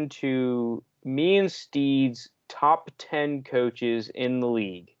go into me and Steed's top 10 coaches in the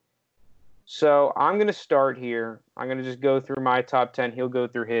league. So I'm going to start here. I'm going to just go through my top 10. He'll go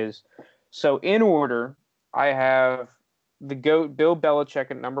through his. So in order, I have the GOAT, Bill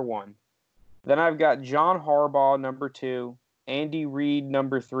Belichick, at number 1. Then I've got John Harbaugh, number 2. Andy Reid,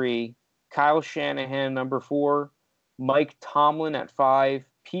 number 3. Kyle Shanahan, number 4. Mike Tomlin at 5.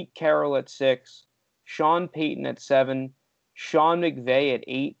 Pete Carroll at 6. Sean Payton at 7. Sean McVay at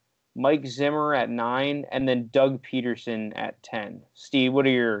 8. Mike Zimmer at 9. And then Doug Peterson at 10. Steve, what are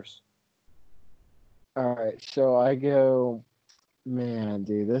yours? All right, so I go, man,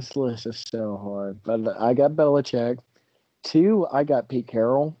 dude, this list is so hard. But I got Belichick. 2, I got Pete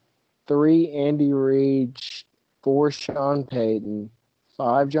Carroll. 3, Andy Reid. 4, Sean Payton.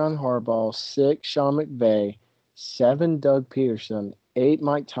 5, John Harbaugh. 6, Sean McVay. 7, Doug Peterson. 8,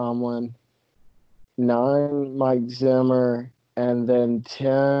 Mike Tomlin. 9, Mike Zimmer. And then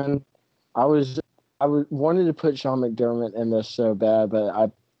 10, I wanted to put Sean McDermott in this so bad, but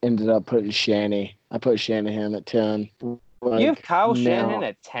I ended up putting Shanny. I put Shanahan at 10. You have Kyle Shanahan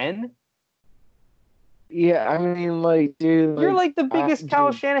at 10? Yeah, I mean, dude. You're the biggest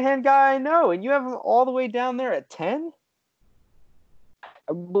Kyle Shanahan guy I know, and you have him all the way down there at 10?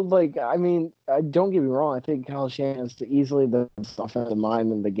 But, I mean, don't get me wrong. I think Kyle Shanahan's easily the best offensive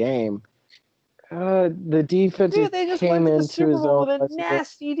mind in the game. The defense came into his own with a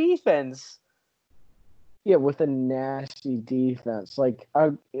nasty defense. Yeah, with a nasty defense.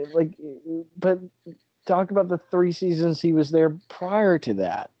 But talk about the 3 seasons he was there prior to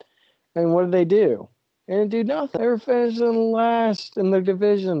that. And what did they do? They didn't do nothing. They were finishing last in their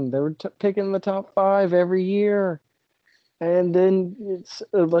division. They were picking the top 5 every year. And then it's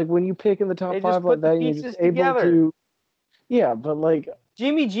when you pick in the top 5 like that, you're just able to. Yeah, but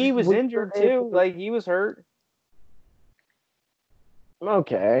Jimmy G was injured too. He was hurt.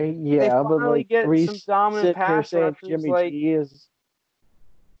 Okay, yeah, but get some dominant pass rushers. Jimmy G is.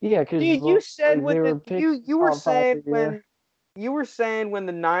 Yeah, because you said you were saying when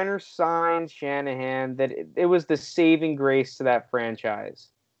the Niners signed Shanahan that it was the saving grace to that franchise.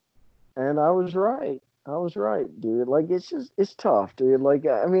 And I was right. Dude. It's tough, dude. I'm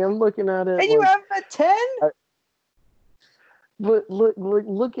looking at it. And you have him at 10? But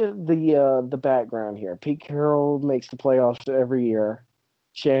look at the background here. Pete Carroll makes the playoffs every year.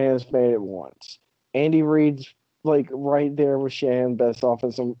 Shanahan's made it once. Andy Reid's right there with Shanahan, best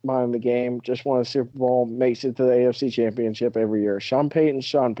offensive mind in the game. Just won a Super Bowl, makes it to the AFC Championship every year. Sean Payton.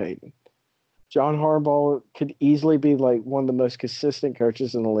 John Harbaugh could easily be one of the most consistent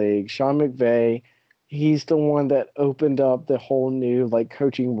coaches in the league. Sean McVay, he's the one that opened up the whole new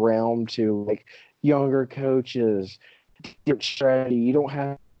coaching realm to younger coaches. Different strategy. You don't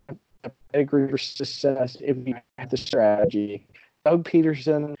have a pedigree for success if you have the strategy. Doug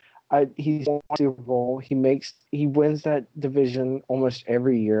Peterson, he's won the Super Bowl. He wins that division almost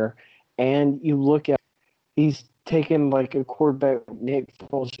every year, and you look at he's taken like a quarterback. Nick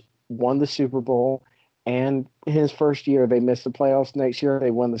Foles won the Super Bowl, and his first year they missed the playoffs. Next year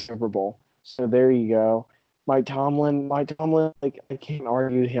they won the Super Bowl. So there you go. Mike Tomlin, like I can't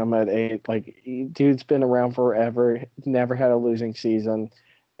argue him at 8. Like dude's been around forever, never had a losing season,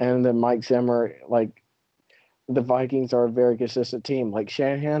 and then Mike Zimmer, like the Vikings are a very consistent team. Like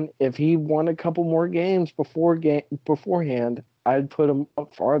Shanahan, if he won a couple more games beforehand, I'd put him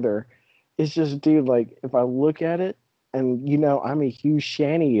up farther. It's just, dude, like if I look at it, and I'm a huge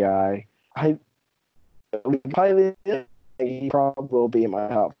Shanny guy, he probably will be in my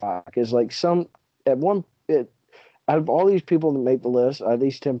top 5 because like out of all these people that make the list, out of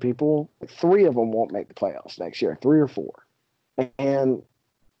these 10 people, 3 of them won't make the playoffs next year, 3 or 4, and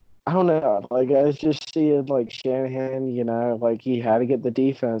I don't know. Like I just see it like Shanahan, like he had to get the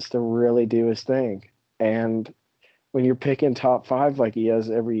defense to really do his thing. And when you're picking top 5 like he has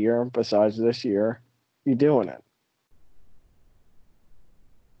every year, besides this year, you're doing it.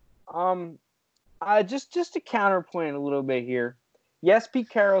 Just to counterpoint a little bit here. Yes, Pete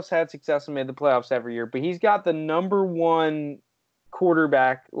Carroll's had success and made the playoffs every year, but he's got the number 1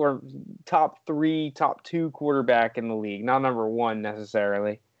 quarterback or top 3, top 2 quarterback in the league, not number 1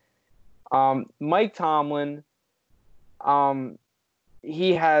 necessarily. Mike Tomlin,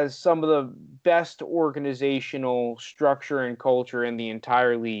 he has some of the best organizational structure and culture in the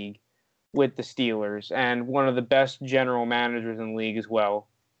entire league with the Steelers, and one of the best general managers in the league as well.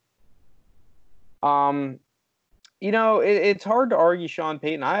 It's hard to argue Sean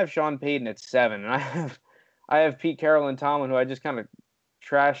Payton. I have Sean Payton at 7, and I have Pete Carroll and Tomlin, who I just kind of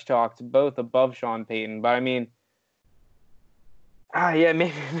trash talked, both above Sean Payton. But I mean,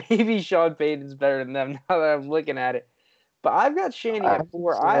 maybe Sean Payton's better than them now that I'm looking at it. But I've got Shanny at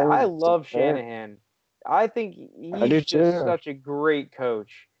 4. I love Shanahan. I think he's just such a great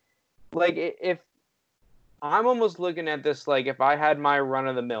coach. Like, if I'm almost looking at this like if I had my run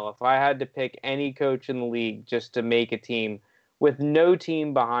of the mill, if I had to pick any coach in the league just to make a team with no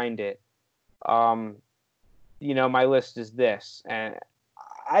team behind it, my list is this. And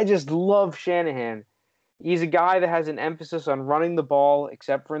I just love Shanahan. He's a guy that has an emphasis on running the ball,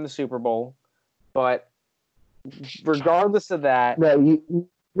 except for in the Super Bowl. But regardless of that, he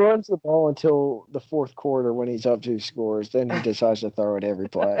runs the ball until the fourth quarter when he's up 2 scores. Then he decides to throw it every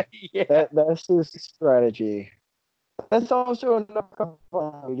play. Yeah. That's his strategy. That's also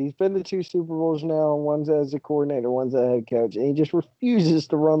another. He's been to 2 Super Bowls now. One's as a coordinator, one's a head coach, and he just refuses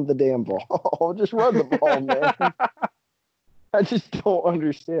to run the damn ball. Just run the ball, man. I just don't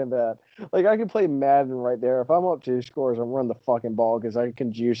understand that. Like, I can play Madden right there. If I'm up 2 scores, I'm run the fucking ball because I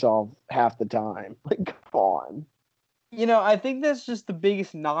can juice off half the time. Like, come on. I think that's just the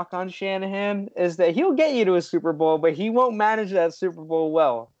biggest knock on Shanahan is that he'll get you to a Super Bowl, but he won't manage that Super Bowl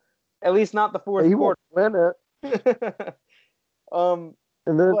well. At least not the fourth quarter. He won't win it. And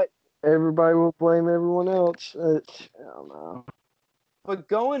then everybody will blame everyone else. I don't know. But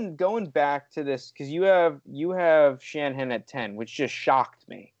going back to this, because you have Shanahan at 10, which just shocked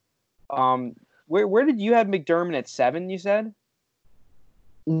me. Where did you have McDermott at 7? You said?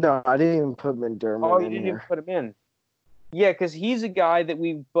 No, I didn't even put McDermott. Oh, you didn't even put him in. Yeah, because he's a guy that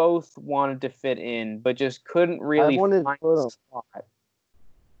we both wanted to fit in, but just couldn't really find a spot.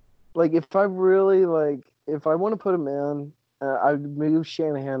 Like, if I want to put him in, I'd move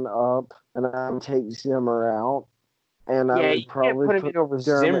Shanahan up, and I would take Zimmer out. And I would probably can't put him in over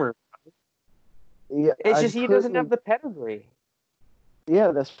Zimmer. Yeah, it's just he doesn't have the pedigree.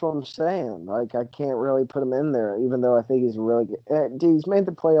 Yeah, that's what I'm saying. Like, I can't really put him in there, even though I think he's really good. Dude, he's made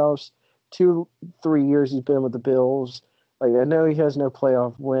the playoffs 2-3 years he's been with the Bills. Like, I know he has no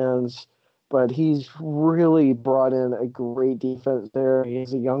playoff wins, but he's really brought in a great defense there.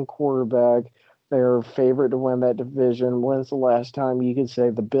 He's a young quarterback. They're a favorite to win that division. When's the last time you could say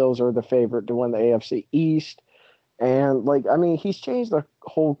the Bills are the favorite to win the AFC East? And, he's changed the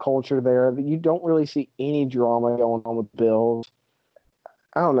whole culture there. You don't really see any drama going on with Bills.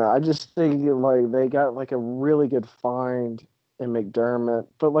 I don't know. I just think, they got, a really good find in McDermott.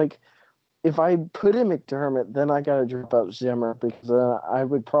 But, if I put in McDermott, then I got to drop out Zimmer because I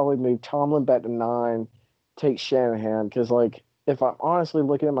would probably move Tomlin back to 9, take Shanahan. Because, if I'm honestly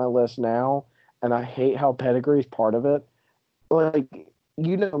looking at my list now, and I hate how pedigree is part of it,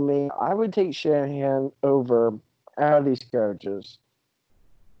 you know me, I would take Shanahan over out of these coaches.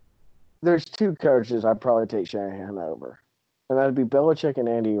 There's 2 coaches I'd probably take Shanahan over, and that'd be Belichick and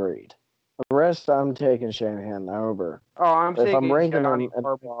Andy Reid. The rest, I'm taking Shanahan over. Oh, I'm If I'm taking ranking Johnny them,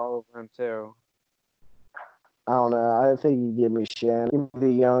 Harbaugh over him too. I don't know. I think you give me Shannon. Give me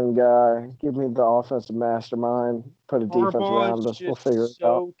the young guy. Give me the offensive mastermind. Put a defense Harbaugh is around us. We'll figure just it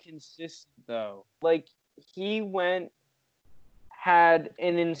out. so consistent though. Like he had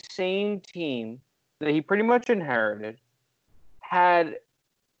an insane team that he pretty much inherited,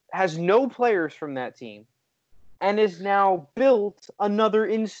 has no players from that team, and is now built another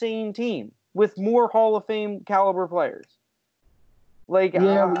insane team with more Hall of Fame caliber players. Like,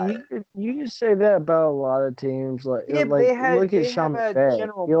 Yeah, but you can say that about a lot of teams. Like yeah, look at they have Sean had McVay.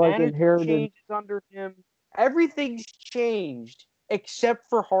 general He manager inherited. changes under him. Everything's changed except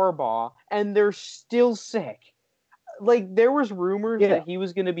for Harbaugh, and they're still sick. Like there was rumors Yeah, that he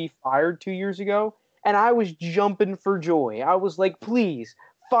was going to be fired 2 years ago, and I was jumping for joy. I was like, please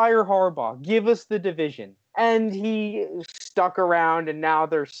fire Harbaugh, give us the division. And he stuck around, and now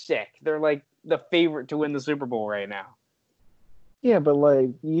they're sick. They're like the favorite to win the Super Bowl right now. yeah, but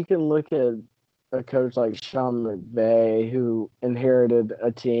you can look at a coach like Sean McVay who inherited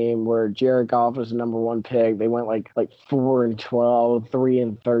a team where Jared Goff was the number one pick. They went like 4-12,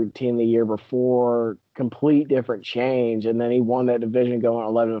 3-13 the year before, complete different change, and then he won that division going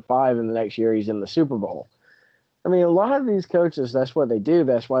 11-5, and the next year he's in the Super Bowl. I mean, a lot of these coaches, that's what they do.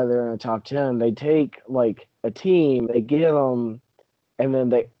 That's why they're in the top 10. They take a team, they get them, and then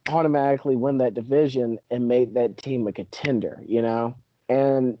they automatically win that division and make that team a contender, you know?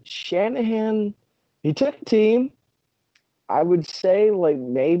 And Shanahan, he took a team, I would say,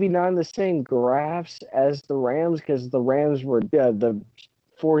 maybe not in the same graphs as the Rams, because the Rams were, the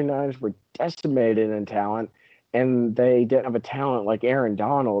 49ers were decimated in talent, and they didn't have a talent like Aaron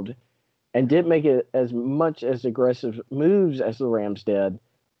Donald, and didn't make it as much as aggressive moves as the Rams did.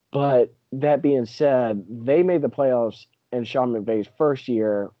 But that being said, they made the playoffs in Sean McVay's first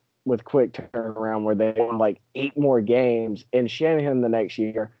year with quick turnaround where they won 8 more games. And Shanahan the next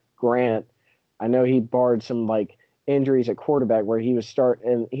year, Grant, I know he barred some injuries at quarterback where he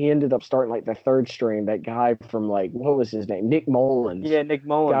ended up starting the third string, that guy from what was his name? Nick Mullins. Yeah, Nick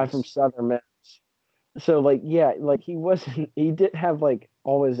Mullins. Guy from Southern Miss. So he didn't have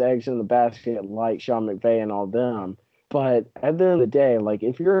all his eggs in the basket like Sean McVay and all them. But at the end of the day,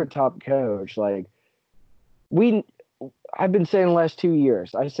 if you're a top coach, I've been saying the last 2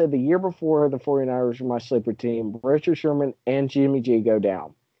 years, I said the year before the 49ers were my sleeper team, Richard Sherman and Jimmy G go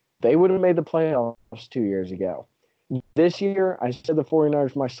down. They would have made the playoffs 2 years ago. This year, I said the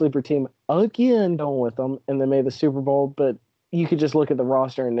 49ers were my sleeper team again, going with them, and they made the Super Bowl. But you could just look at the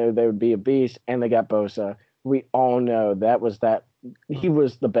roster and know they would be a beast, and they got Bosa. We all know he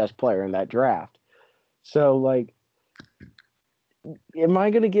was the best player in that draft. So, am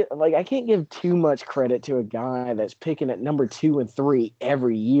I going to get I can't give too much credit to a guy that's picking at number 2 and 3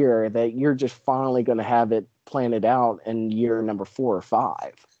 every year that you're just finally going to have it planted out in year number 4 or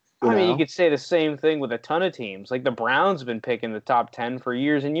 5. I mean, you could say the same thing with a ton of teams. Like the Browns have been picking the top 10 for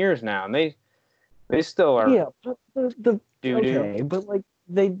years and years now, and they still are. Yeah, but okay, but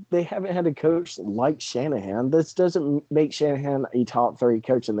they haven't had a coach like Shanahan. This doesn't make Shanahan a top 3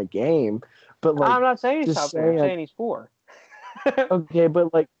 coach in the game. But I'm not saying he's just top 3. I'm saying he's 4. Okay,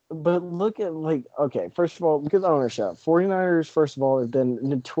 but look at okay, first of all, look at the ownership. 49ers, first of all, have been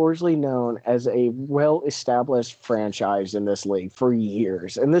notoriously known as a well-established franchise in this league for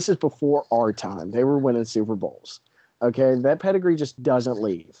years. And this is before our time. They were winning Super Bowls. Okay, that pedigree just doesn't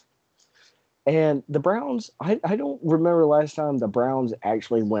leave. And the Browns, I don't remember last time the Browns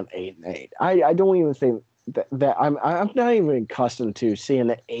actually went 8-8. I don't even think that I'm not even accustomed to seeing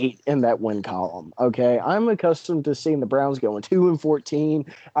the 8 in that win column. Okay, I'm accustomed to seeing the Browns going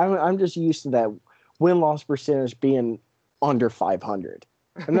 2-14. I'm just used to that win-loss percentage being under 500.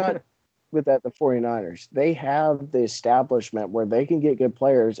 I'm not with that. The 49ers, they have the establishment where they can get good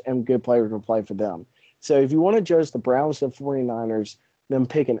players and good players will play for them. So if you want to judge the Browns and 49ers, them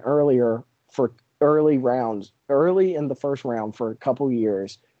picking earlier for early in the first round for a couple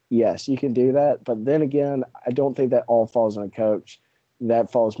years, yes, you can do that. But then again, I don't think that all falls on a coach.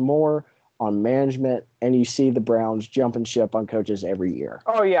 That falls more on management, and you see the Browns jumping ship on coaches every year.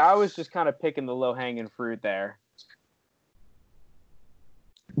 Oh, yeah, I was just kind of picking the low-hanging fruit there.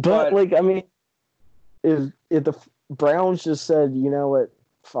 But I mean, if the Browns just said, you know what,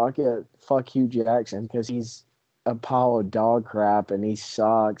 fuck it, fuck Hugh Jackson, because he's a pile of dog crap and he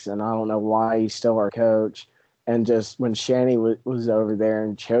sucks, and I don't know why he's still our coach. And just when Shanny was over there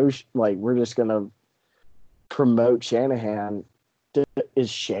and chose, we're just going to promote Shanahan. Is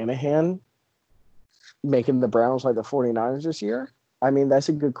Shanahan making the Browns like the 49ers this year? I mean, that's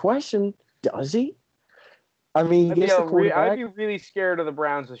a good question. Does he? I mean, he gets the I'd quarterback. be really scared of the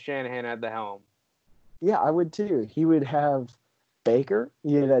Browns with Shanahan at the helm. Yeah, I would too. He would have Baker.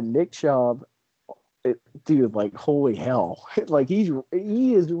 He would have Nick Chubb. Dude, like holy hell! Like he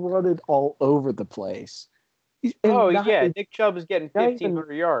is running all over the place. Oh And yeah, Nick Chubb is getting not even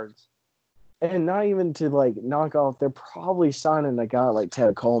 1,500 yards. and not even to like knock off. They're probably signing a guy like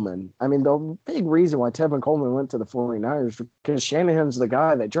Ted Coleman. I mean, the big reason why Tevin Coleman went to the 49ers was because Shanahan's the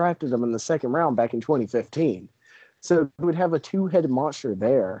guy that drafted him in the second round back in 2015. So we would have a two-headed monster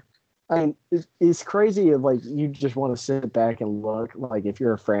there. I mean, it's crazy. Like you just want to sit back and look. Like if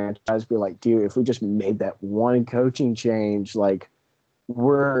you're a franchise, be like, dude, if we just made that one coaching change, like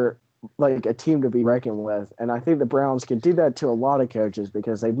we're like a team to be reckoned with. And I think the Browns can do that to a lot of coaches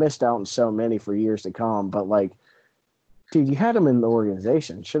because they've missed out on so many for years to come. But like, dude, you had them in the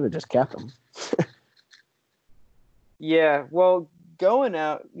organization. Should have just kept them. Yeah, well, going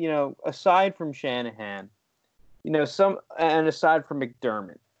out, aside from Shanahan, aside from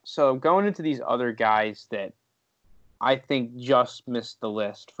McDermott, so going into these other guys that I think just missed the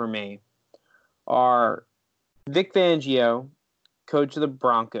list for me are Vic Fangio, coach of the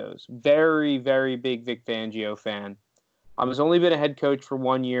Broncos. Very, very big Vic Fangio fan. He's only been a head coach for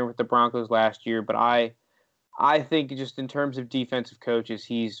 1 year with the Broncos last year, but I think just in terms of defensive coaches,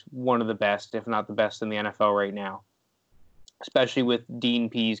 he's one of the best, if not the best in the NFL right now, especially with Dean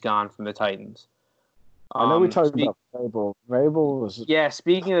Pease gone from the Titans. I know we talked about Vrabel. Vrabel was... Yeah,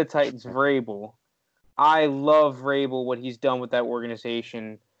 speaking of the Titans, Vrabel. I love Vrabel, what he's done with that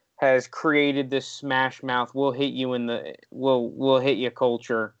organization. Has created this smash mouth, we'll hit you we'll hit you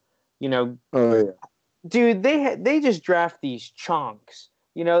culture. Oh, yeah. Dude, they just draft these chunks,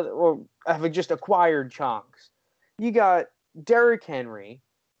 or have just acquired chunks. You got Derrick Henry,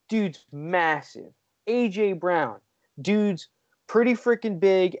 dude's massive. AJ Brown, dude's pretty freaking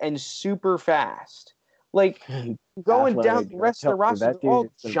big and super fast. Like going down the rest of the roster, they're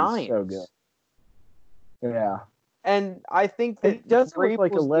all giants. So good. Yeah. And I think that he does it with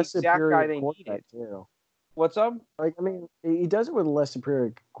like a less the exact guy superior they quarterback needed. too. What's up? Like, I mean, he does it with a less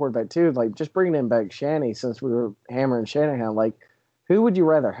superior quarterback too. Like, just bringing in back Shanny since we were hammering Shanahan. Like, who would you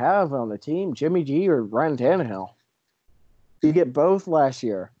rather have on the team, Jimmy G or Ryan Tannehill? You get both last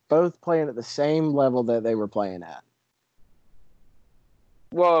year, both playing at the same level that they were playing at.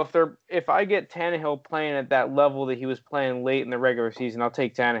 Well, if I get Tannehill playing at that level that he was playing late in the regular season, I'll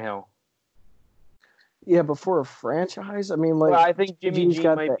take Tannehill. Yeah, but for a franchise, I mean, like, well, I think Jimmy G's G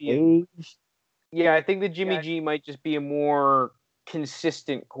got might the be age. Yeah, I think that Jimmy G might just be a more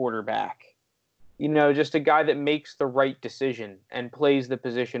consistent quarterback. Just a guy that makes the right decision and plays the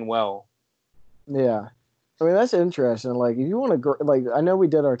position well. Yeah. I mean, that's interesting. Like, if you want to, like, I know we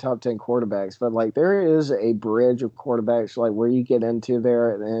did our top 10 quarterbacks, but, like, there is a bridge of quarterbacks, like, where you get into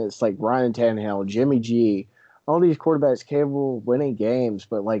there, and it's like Ryan Tannehill, Jimmy G, all these quarterbacks capable of winning games,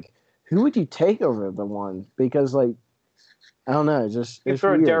 but, like, who would you take over the one? Because, like, I don't know, you could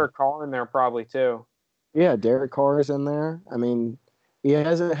throw weird. Derek Carr in there probably, too. Yeah, Derek Carr is in there. I mean, he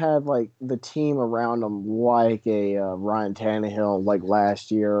hasn't had, like, the team around him like a Ryan Tannehill, like,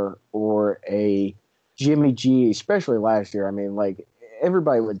 last year, or a Jimmy G, especially last year. I mean, like,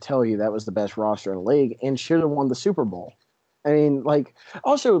 everybody would tell you that was the best roster in the league and should have won the Super Bowl. I mean, like,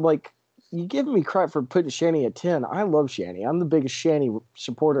 also, like, you give me crap for putting Shanny at 10. I love Shanny. I'm the biggest Shanny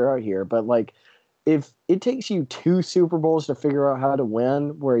supporter out here. But, like, if it takes you 2 Super Bowls to figure out how to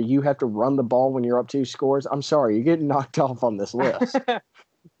win, where you have to run the ball when you're up 2 scores, I'm sorry, you're getting knocked off on this list.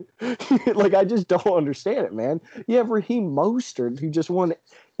 Like, I just don't understand it, man. You have Raheem Mostert, who just won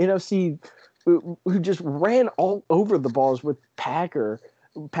NFC, who just ran all over the balls with Packers,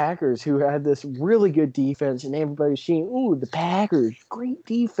 who had this really good defense, and everybody's saying, "Ooh, the Packers, great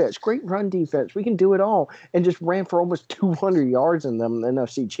defense, great run defense, we can do it all," and just ran for almost 200 yards in them in the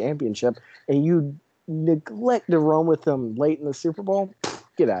NFC Championship, and you neglect to run with them late in the Super Bowl?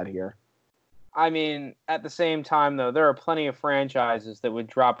 Get out of here. I mean, at the same time, though, there are plenty of franchises that would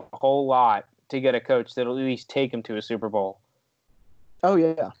drop a whole lot to get a coach that'll at least take them to a Super Bowl. Oh,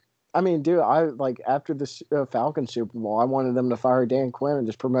 yeah. I mean, dude, after the Falcon Super Bowl, I wanted them to fire Dan Quinn and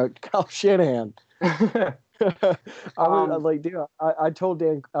just promote Kyle Shanahan. I told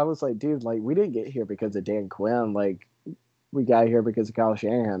Dan, I was like, dude, like, we didn't get here because of Dan Quinn. Like, we got here because of Kyle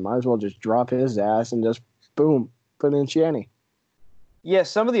Shanahan. Might as well just drop his ass and just, boom, put in Shanny. Yeah,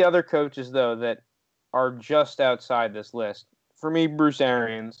 some of the other coaches, though, that are just outside this list. For me, Bruce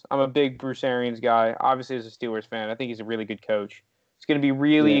Arians. I'm a big Bruce Arians guy. Obviously, as a Steelers fan, I think he's a really good coach. It's going to be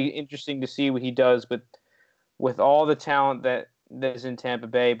really interesting to see what he does with all the talent that is in Tampa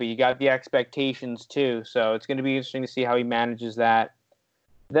Bay, but you got the expectations too. So it's going to be interesting to see how he manages that.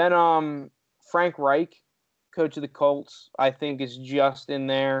 Then Frank Reich, coach of the Colts, I think, is just in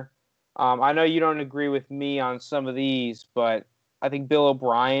there. I know you don't agree with me on some of these, but I think Bill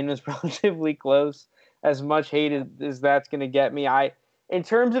O'Brien is relatively close. As much hate as that's going to get me, in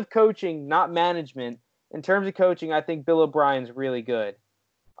terms of coaching, not management, in terms of coaching, I think Bill O'Brien's really good.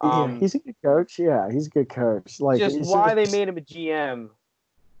 Yeah, he's a good coach. Yeah, he's a good coach. Like, just why they made him a GM,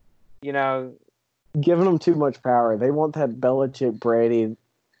 giving him too much power. They want that Belichick Brady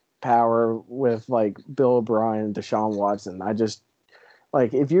power with like Bill O'Brien and Deshaun Watson. I just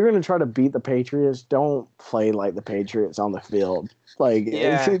like if you're gonna try to beat the Patriots, don't play like the Patriots on the field. Like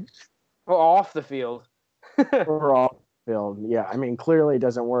off the field. or off the field. Yeah, I mean clearly it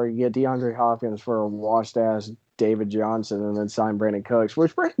doesn't work. You get DeAndre Hopkins for a washed ass David Johnson and then sign Brandon Cooks,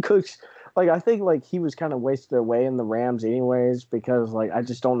 which Brandon Cooks like I think like he was kind of wasted away in the Rams anyways because like I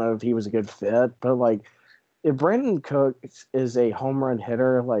just don't know if he was a good fit. But like if Brandon Cooks is a home run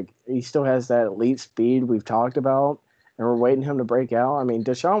hitter, like he still has that elite speed we've talked about, and we're waiting him to break out. I mean,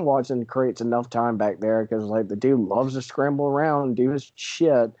 Deshaun Watson creates enough time back there because like the dude loves to scramble around and do his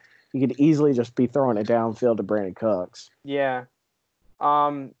shit. You could easily just be throwing it downfield to Brandon Cooks. Yeah.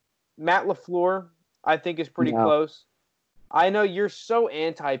 Matt LaFleur, I think, is pretty close. I know you're so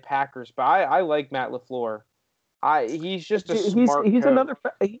anti-Packers, but I like Matt LaFleur. He's just a smart coach.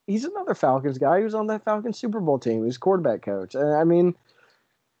 He's another Falcons guy. He was on that Falcons Super Bowl team. He was quarterback coach. And I mean,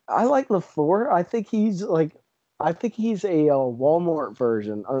 I like LaFleur. I think he's a Walmart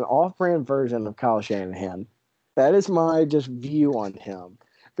version, an off-brand version of Kyle Shanahan. That is my just view on him.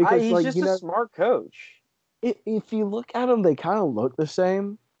 Because he's just a smart coach. If you look at them, they kind of look the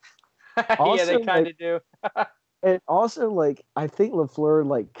same. Also, yeah, they kind of do. And also, like, I think LaFleur,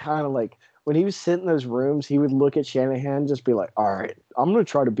 like, kind of like when he was sitting in those rooms, he would look at Shanahan and just be like, all right, I'm going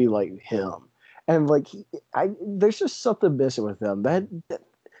to try to be like him. And, like, there's just something missing with him.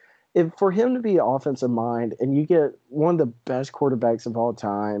 If for him to be an offensive mind and you get one of the best quarterbacks of all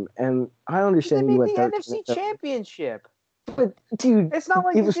time, and I understand they made the NFC Championship. But, dude, it's not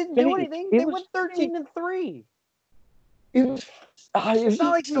like he didn't do anything. They went 13-3. It's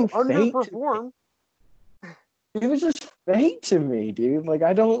not like he underperformed. It was just fake to me, dude. Like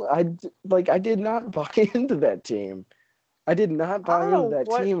I did not buy into that team. I did not buy into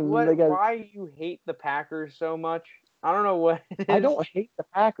that team. Why you hate the Packers so much? I don't know what it is. I don't hate the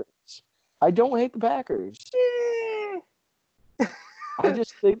Packers. I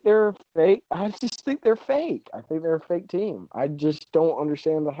just think they're fake. I think they're a fake team. I just don't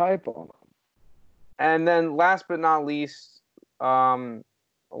understand the hype on them. And then last but not least,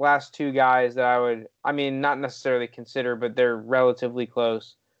 last two guys that I would, not necessarily consider, but they're relatively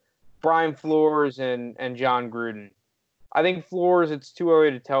close. Brian Flores and John Gruden. I think Flores, it's too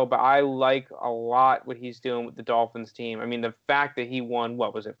early to tell, but I like a lot what he's doing with the Dolphins team. I mean, the fact that he won,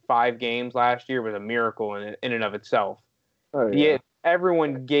 5 games last year was a miracle in and of itself. Oh, yeah.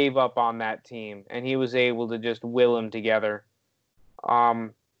 Everyone gave up on that team, and he was able to just will them together.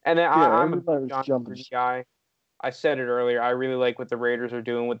 And then I'm a John Gruden guy. I said it earlier. I really like what the Raiders are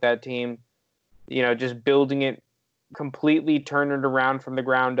doing with that team. Just building it completely, turning it around from the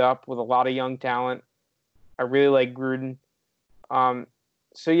ground up with a lot of young talent. I really like Gruden.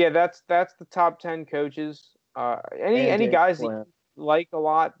 So yeah, that's the top 10 coaches. Any guys that you like a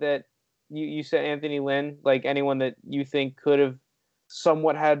lot that you said Anthony Lynn, like anyone that you think could have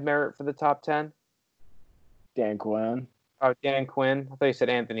somewhat had merit for the top 10? Dan Quinn. Oh, Dan Quinn. I thought you said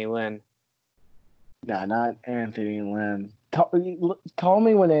Anthony Lynn. No, not Anthony Lynn. Call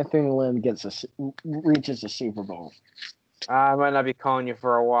me when Anthony Lynn reaches a Super Bowl. I might not be calling you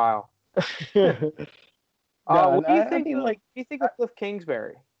for a while. What do you think? What do you think of Cliff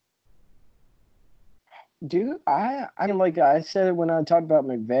Kingsbury? Dude, I mean, like I said when I talked about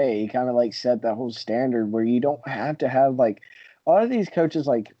McVay, he kind of like set that whole standard where you don't have to have like a lot of these coaches,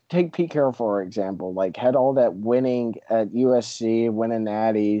 like take Pete Carroll for example, like had all that winning at USC, winning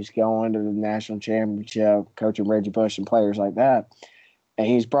natties, going to the national championship, coaching Reggie Bush and players like that, and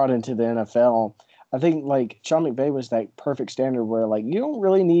he's brought into the NFL. I think like Sean McVay was that perfect standard where like you don't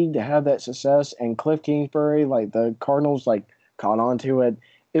really need to have that success. And Cliff Kingsbury, like the Cardinals, like caught on to it.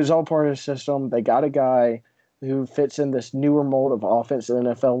 It was all part of the system. They got a guy who fits in this newer mold of offense in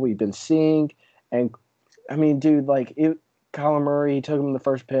the NFL we've been seeing. And I mean, dude, like Kyler Murray, he took him the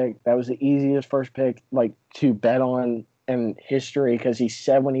first pick. That was the easiest first pick like to bet on in history because he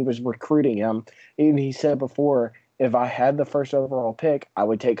said when he was recruiting him, and he said before, if I had the first overall pick, I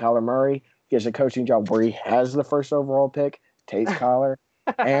would take Kyler Murray. He has a coaching job where he has the first overall pick, takes Kyler.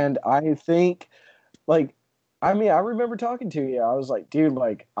 And I think, like, I mean, I remember talking to you. I was like, dude,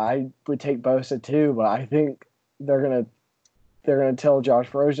 like, I would take Bosa too, but I think they're going to they're going to tell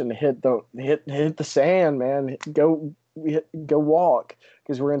Josh Rosen to hit the sand, man. Go walk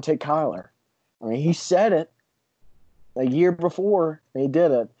because we're going to take Kyler. I mean, he said it a year before, and he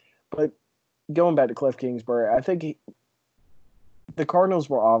did it. But going back to Cliff Kingsbury, I think the Cardinals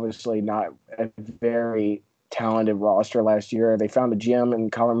were obviously not a very talented roster last year. They found a gem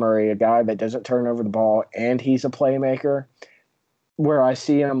in Kyler Murray, a guy that doesn't turn over the ball, and he's a playmaker. Where I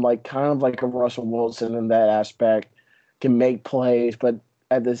see him like kind of like a Russell Wilson in that aspect, can make plays, but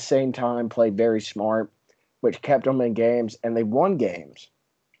at the same time play very smart, which kept them in games, and they won games.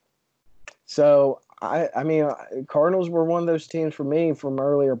 So I mean, Cardinals were one of those teams for me from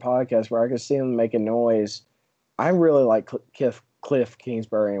earlier podcasts where I could see them making noise. I really like Cliff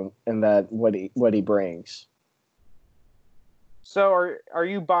Kingsbury and that what he brings. So are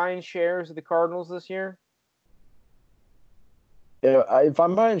you buying shares of the Cardinals this year? If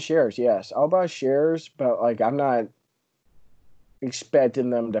I'm buying shares, yes, I'll buy shares, but like I'm not expecting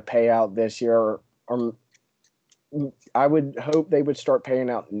them to pay out this year. Or I would hope they would start paying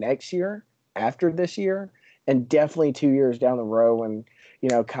out next year, after this year, and definitely 2 years down the road when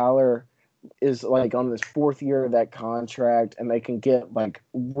Kyler is like on this fourth year of that contract, and they can get like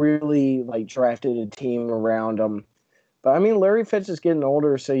really like drafted a team around them. But I mean, Larry Fitz is getting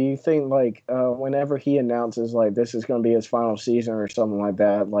older, so you think like whenever he announces like this is going to be his final season or something like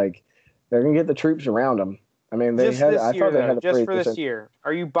that, like they're going to get the troops around him. I mean, they had. I thought they had a just for this year.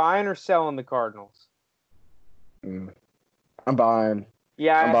 Are you buying or selling the Cardinals? I'm buying.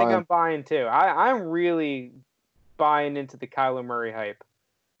 Yeah, I think I'm buying too. I'm really buying into the Kyler Murray hype.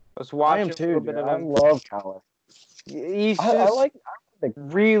 I was watching a little bit of him. I love Kyler. He's just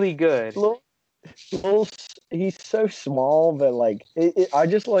really good. He's so small, but like I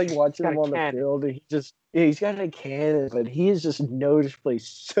just like watching him on the field. He's got a cannon, but he is just noticeably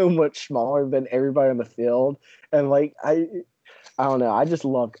so much smaller than everybody on the field. And like I don't know. I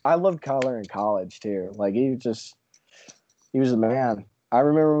loved Kyler in college too. Like he was a man. I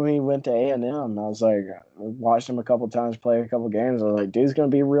remember when he went to A&M. I was like, I watched him a couple times play a couple games. I was like, dude's gonna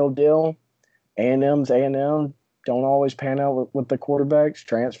be a real deal. A&M's A&M. Don't always pan out with the quarterbacks.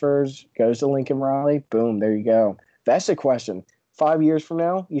 Transfers, goes to Lincoln Riley. Boom, there you go. That's the question. 5 years from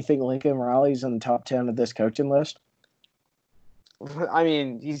now, you think Lincoln Riley's in the top 10 of this coaching list? I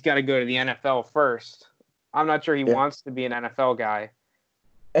mean, he's got to go to the NFL first. I'm not sure he wants to be an NFL guy.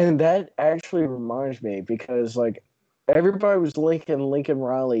 And that actually reminds me because, like, everybody was linking Lincoln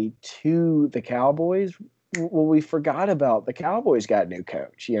Riley to the Cowboys. Well, we forgot about the Cowboys got a new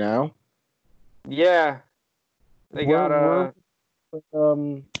coach, Yeah. They got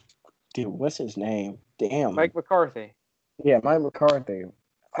dude, what's his name? Damn. Mike McCarthy. Yeah, Mike McCarthy.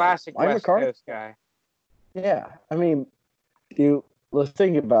 Classic West Coast guy. Yeah. I mean, dude, let's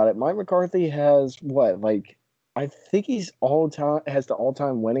think about it. Mike McCarthy has what? Like, I think he's has the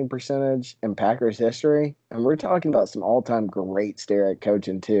all-time winning percentage in Packers history. And we're talking about some all-time greats there at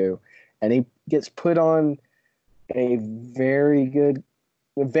coaching too. And he gets put on a very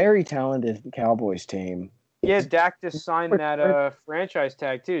talented Cowboys team. Yeah, Dak just signed that franchise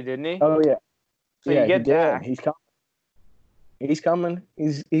tag too, didn't he? Oh yeah, so you get Dak. He's coming.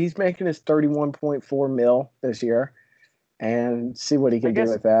 He's making his $31.4 million this year, and see what he can do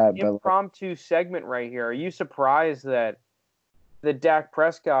with that. Impromptu segment right here. Are you surprised that Dak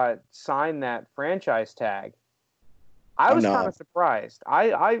Prescott signed that franchise tag? I was kind of surprised.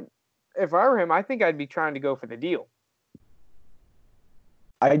 I if I were him, I think I'd be trying to go for the deal.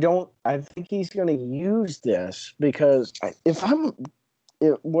 I think he's going to use this because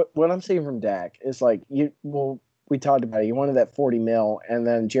what I'm seeing from Dak is like we talked about it. He wanted that $40 million, and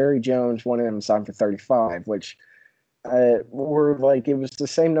then Jerry Jones wanted him to sign for $35, which were like it was the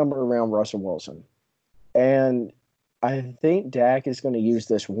same number around Russell Wilson. And I think Dak is going to use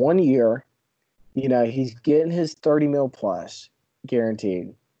this 1 year. He's getting his $30 million plus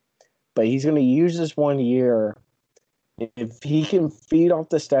guaranteed, but he's going to use this 1 year. If he can feed off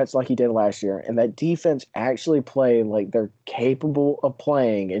the stats like he did last year, and that defense actually play like they're capable of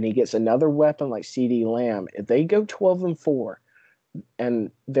playing, and he gets another weapon like CeeDee Lamb, if they go 12-4,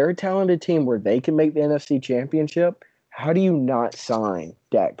 and they're a talented team where they can make the NFC Championship, how do you not sign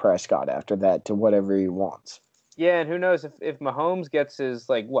Dak Prescott after that to whatever he wants? Yeah, and who knows if Mahomes gets his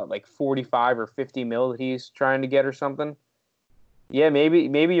like 45 or 50 mil that he's trying to get or something. Yeah,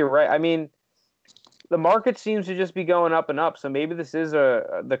 maybe you're right. I mean, the market seems to just be going up and up, so maybe this is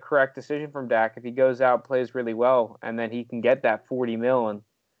the correct decision from Dak if he goes out, plays really well, and then he can get that 40 mil, and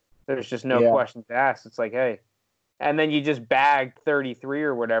there's just no questions asked. It's like, hey, and then you just bagged 33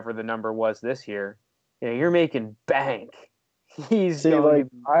 or whatever the number was this year. You're making bank. He's very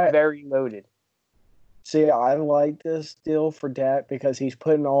loaded. See, I like this deal for Dak because he's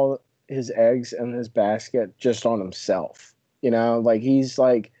putting all his eggs in his basket just on himself. Like he's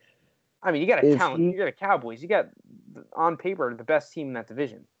like, I mean, you got a if talent. he, You got a Cowboys. You got on paper the best team in that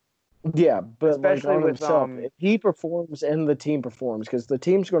division, yeah, but like especially on with himself, if he performs and the team performs, because the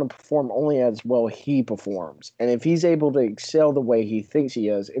team's going to perform only as well he performs. And if he's able to excel the way he thinks he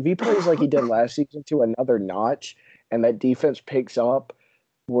is, if he plays like he did last season to another notch and that defense picks up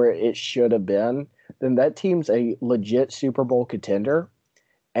where it should have been, then that team's a legit Super Bowl contender.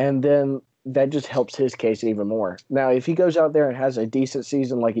 And then that just helps his case even more. Now, if he goes out there and has a decent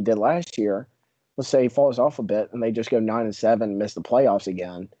season like he did last year, let's say he falls off a bit and they just go 9-7 and miss the playoffs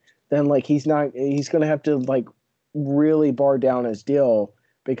again, then like he's going to have to like really bar down his deal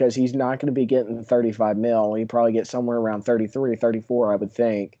because he's not going to be getting 35 mil. He probably gets somewhere around 33, 34, I would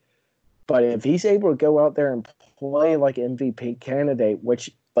think. But if he's able to go out there and play like an MVP candidate,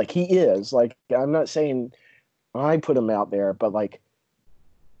 which like he is, like I'm not saying I put him out there, but like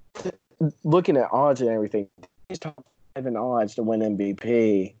looking at odds and everything, he's top 5 in odds to win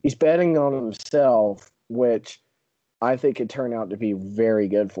MVP. He's betting on himself, which I think could turn out to be very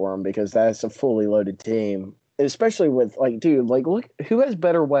good for him because that's a fully loaded team. Especially with like, dude, like look who has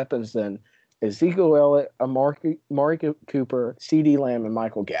better weapons than Ezekiel Elliott, Amari Cooper, CeeDee Lamb, and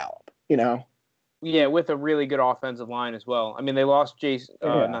Michael Gallup. yeah, with a really good offensive line as well. I mean, they lost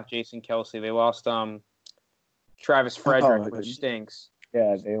not Jason Kelsey. They lost Travis Frederick, which stinks.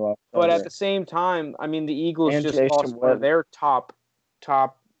 Yeah, they lost. But at the same time, I mean, the Eagles and just Jason lost one of their top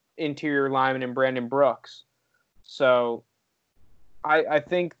interior linemen in Brandon Brooks. So I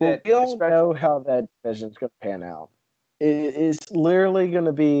think that we all know how that division's going to pan out. It's literally going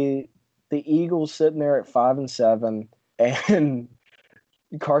to be the Eagles sitting there at 5-7, and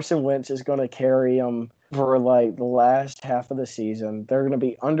Carson Wentz is going to carry them for like the last half of the season. They're going to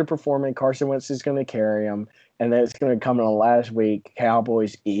be underperforming. Carson Wentz is going to carry them, and then it's going to come in the last week.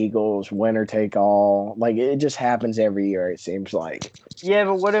 Cowboys, Eagles, winner take all. Like it just happens every year. It seems like. Yeah,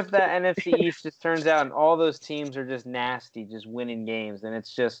 but what if that NFC East just turns out and all those teams are just nasty, just winning games, and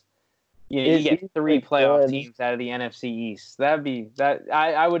it's just you get 3 playoff teams out of the NFC East. That'd be that.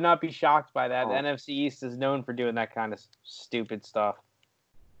 I would not be shocked by that. The NFC East is known for doing that kind of stupid stuff.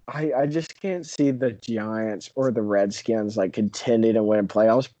 I just can't see the Giants or the Redskins like continue to win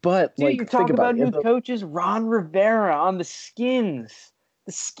playoffs. But dude, like, you're talking about new coaches, Ron Rivera on the Skins.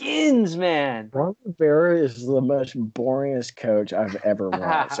 The Skins, man. Ron Rivera is the most boringest coach I've ever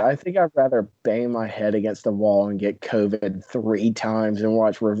watched. I think I'd rather bang my head against the wall and get COVID 3 times and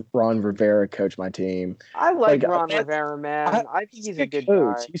watch Ron Rivera coach my team. I like Ron Rivera, man. I think he's a good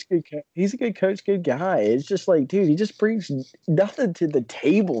coach. guy. He's a good coach, good guy. It's just like, dude, he just brings nothing to the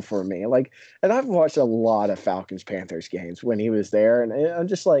table for me. Like, and I've watched a lot of Falcons Panthers games when he was there, and I'm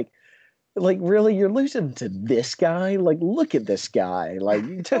just like really, you're losing to this guy? Like, look at this guy. Like,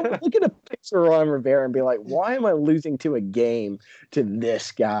 look at a picture of Ron Rivera and be like, why am I losing to a game to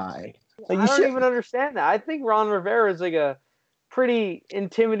this guy? Like, I don't even understand that. I think Ron Rivera is like a pretty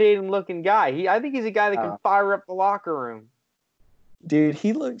intimidating looking guy. I think he's a guy that can fire up the locker room. Dude,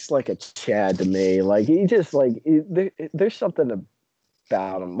 he looks like a Chad to me. Like, he just like there's something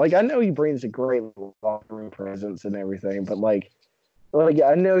about him. Like, I know he brings a great locker room presence and everything, but like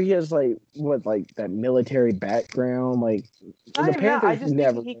I know he has like that military background. Like the Panthers I just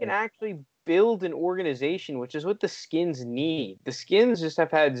think he can actually build an organization, which is what the Skins need. The Skins just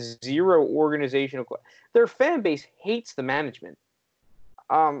have had zero organizational. Their fan base hates the management.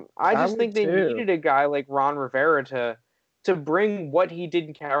 I just think they needed a guy like Ron Rivera to bring what he did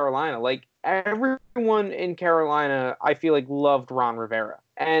in Carolina. Like everyone in Carolina, I feel like loved Ron Rivera,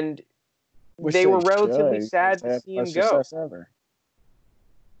 and they were relatively sad to see him go.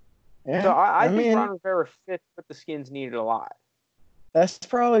 Yeah, so I think Ron Rivera fits what the Skins needed a lot. That's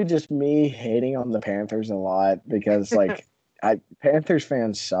probably just me hating on the Panthers a lot because, like, Panthers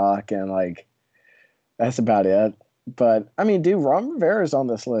fans suck, and, like, that's about it. But, I mean, dude, Ron Rivera's on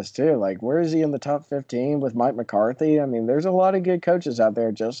this list, too. Like, where is he in the top 15 with Mike McCarthy? I mean, there's a lot of good coaches out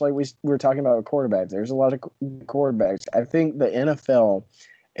there, just like we were talking about with quarterbacks. There's a lot of quarterbacks. I think the NFL,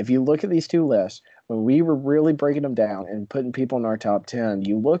 if you look at these two lists, when we were really breaking them down and putting people in our top 10,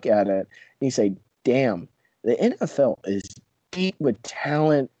 you look at it and you say, damn, the NFL is deep with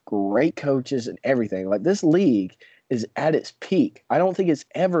talent, great coaches, and everything. Like, this league is at its peak. I don't think it's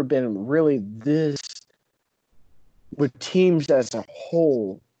ever been really this, with teams as a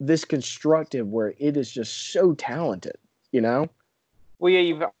whole, this constructive where it is just so talented, you know? Well, yeah,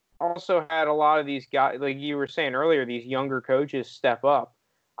 you've also had a lot of these guys, like you were saying earlier, these younger coaches step up.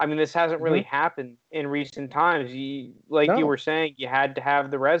 I mean, this hasn't really happened in recent times. You were saying, you had to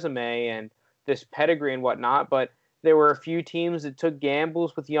have the resume, and this pedigree and whatnot, but there were a few teams that took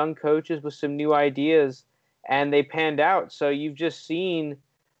gambles with young coaches with some new ideas, and they panned out. So you've just seen,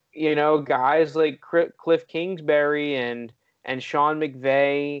 guys like Cliff Kingsbury and Sean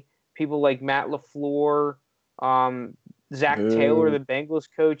McVay, people like Matt LaFleur, Zach Taylor, the Bengals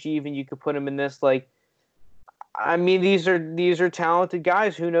coach, even you could put him in this. Like, I mean, these are talented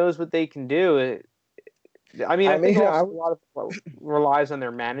guys. Who knows what they can do? I think a lot of it relies on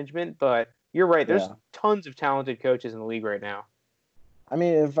their management, but you're right. There's tons of talented coaches in the league right now. I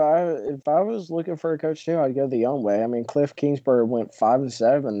mean, if I was looking for a coach too, I'd go the young way. I mean, Cliff Kingsbury went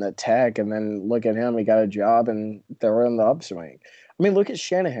 5-7 at Tech, and then look at him. He got a job, and they were in the upswing. I mean, look at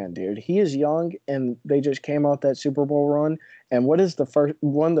Shanahan, dude. He is young, and they just came off that Super Bowl run. And what is the first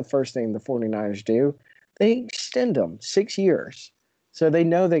thing the 49ers do? They extend him 6 years. So they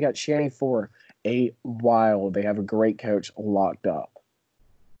know they got Shanny for a while. They have a great coach locked up.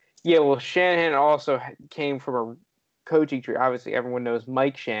 Yeah, well, Shanahan also came from a coaching tree. Obviously, everyone knows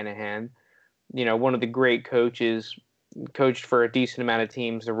Mike Shanahan, one of the great coaches, coached for a decent amount of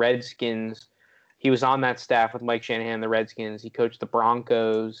teams, the Redskins. He was on that staff with Mike Shanahan, the Redskins. He coached the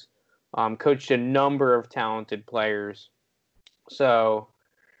Broncos, coached a number of talented players. So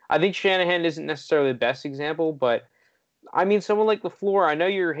I think Shanahan isn't necessarily the best example, but I mean, someone like LaFleur, I know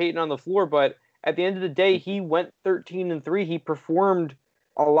you're hating on LaFleur, but at the end of the day, he went 13-3. He performed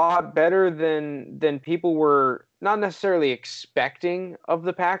a lot better than people were not necessarily expecting of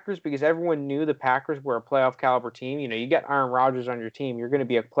the Packers, because everyone knew the Packers were a playoff caliber team. You got Aaron Rodgers on your team, you're going to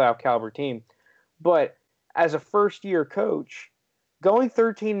be a playoff caliber team. But as a first-year coach, going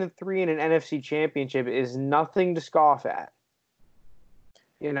 13-3 in an NFC championship is nothing to scoff at.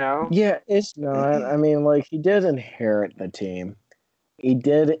 Yeah, it's not. I mean, like, he did inherit the team. He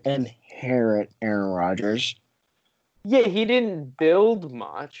did inherit Aaron Rodgers. Yeah, he didn't build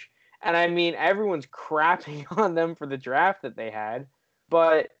much. And I mean, everyone's crapping on them for the draft that they had.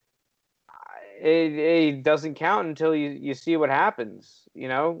 But it doesn't count until you see what happens,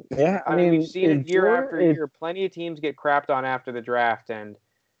 Yeah, I mean, we've seen it year after year. Plenty of teams get crapped on after the draft, and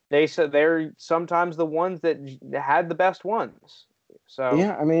they said they're sometimes the ones that had the best ones. So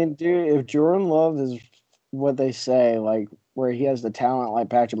yeah, I mean, dude, if Jordan Love is what they say, like, where he has the talent like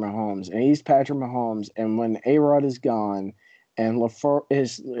Patrick Mahomes, and he's Patrick Mahomes, and when A-Rod is gone, and LaFleur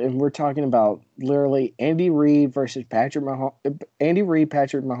is, and we're talking about literally Andy Reid, Patrick Mahomes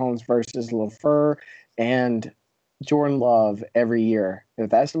versus LaFleur and Jordan Love every year. If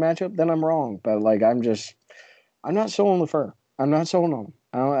that's the matchup, then I'm wrong. But like, I'm not sold on LaFleur. I'm not sold on him.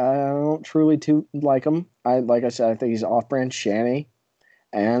 I don't truly like him. Like I said, I think he's off-brand Shanny,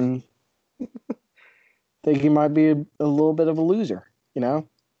 and think he might be a little bit of a loser.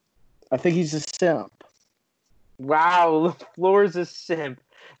 I think he's a simp. Wow, LaFleur's a simp.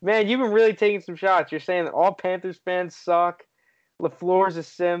 Man, you've been really taking some shots. You're saying that all Panthers fans suck. LaFleur's a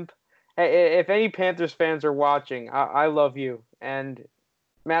simp. Hey, if any Panthers fans are watching, I love you. And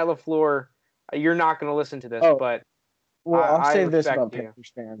Matt LaFleur, you're not going to listen to this, but I'll say this about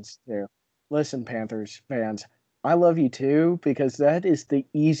Panthers fans too. Listen, Panthers fans, I love you too, because that is the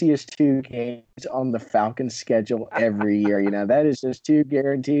easiest 2 games on the Falcons schedule every year. That is just 2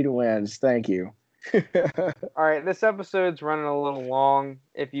 guaranteed wins. Thank you. All right, this episode's running a little long.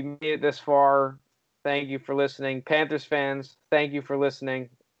 If you made it this far, thank you for listening. Panthers fans, thank you for listening.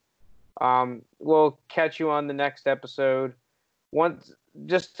 We'll catch you on the next episode.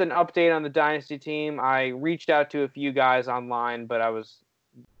 Just an update on the Dynasty team. I reached out to a few guys online, but I was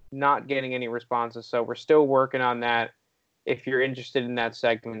not getting any responses, so we're still working on that if you're interested in that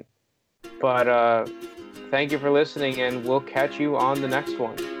segment. But thank you for listening, and we'll catch you on the next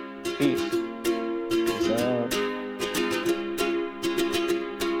one. Peace.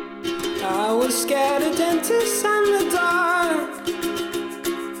 I was scared of dentists and the dark.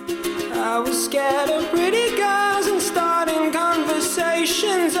 I was scared of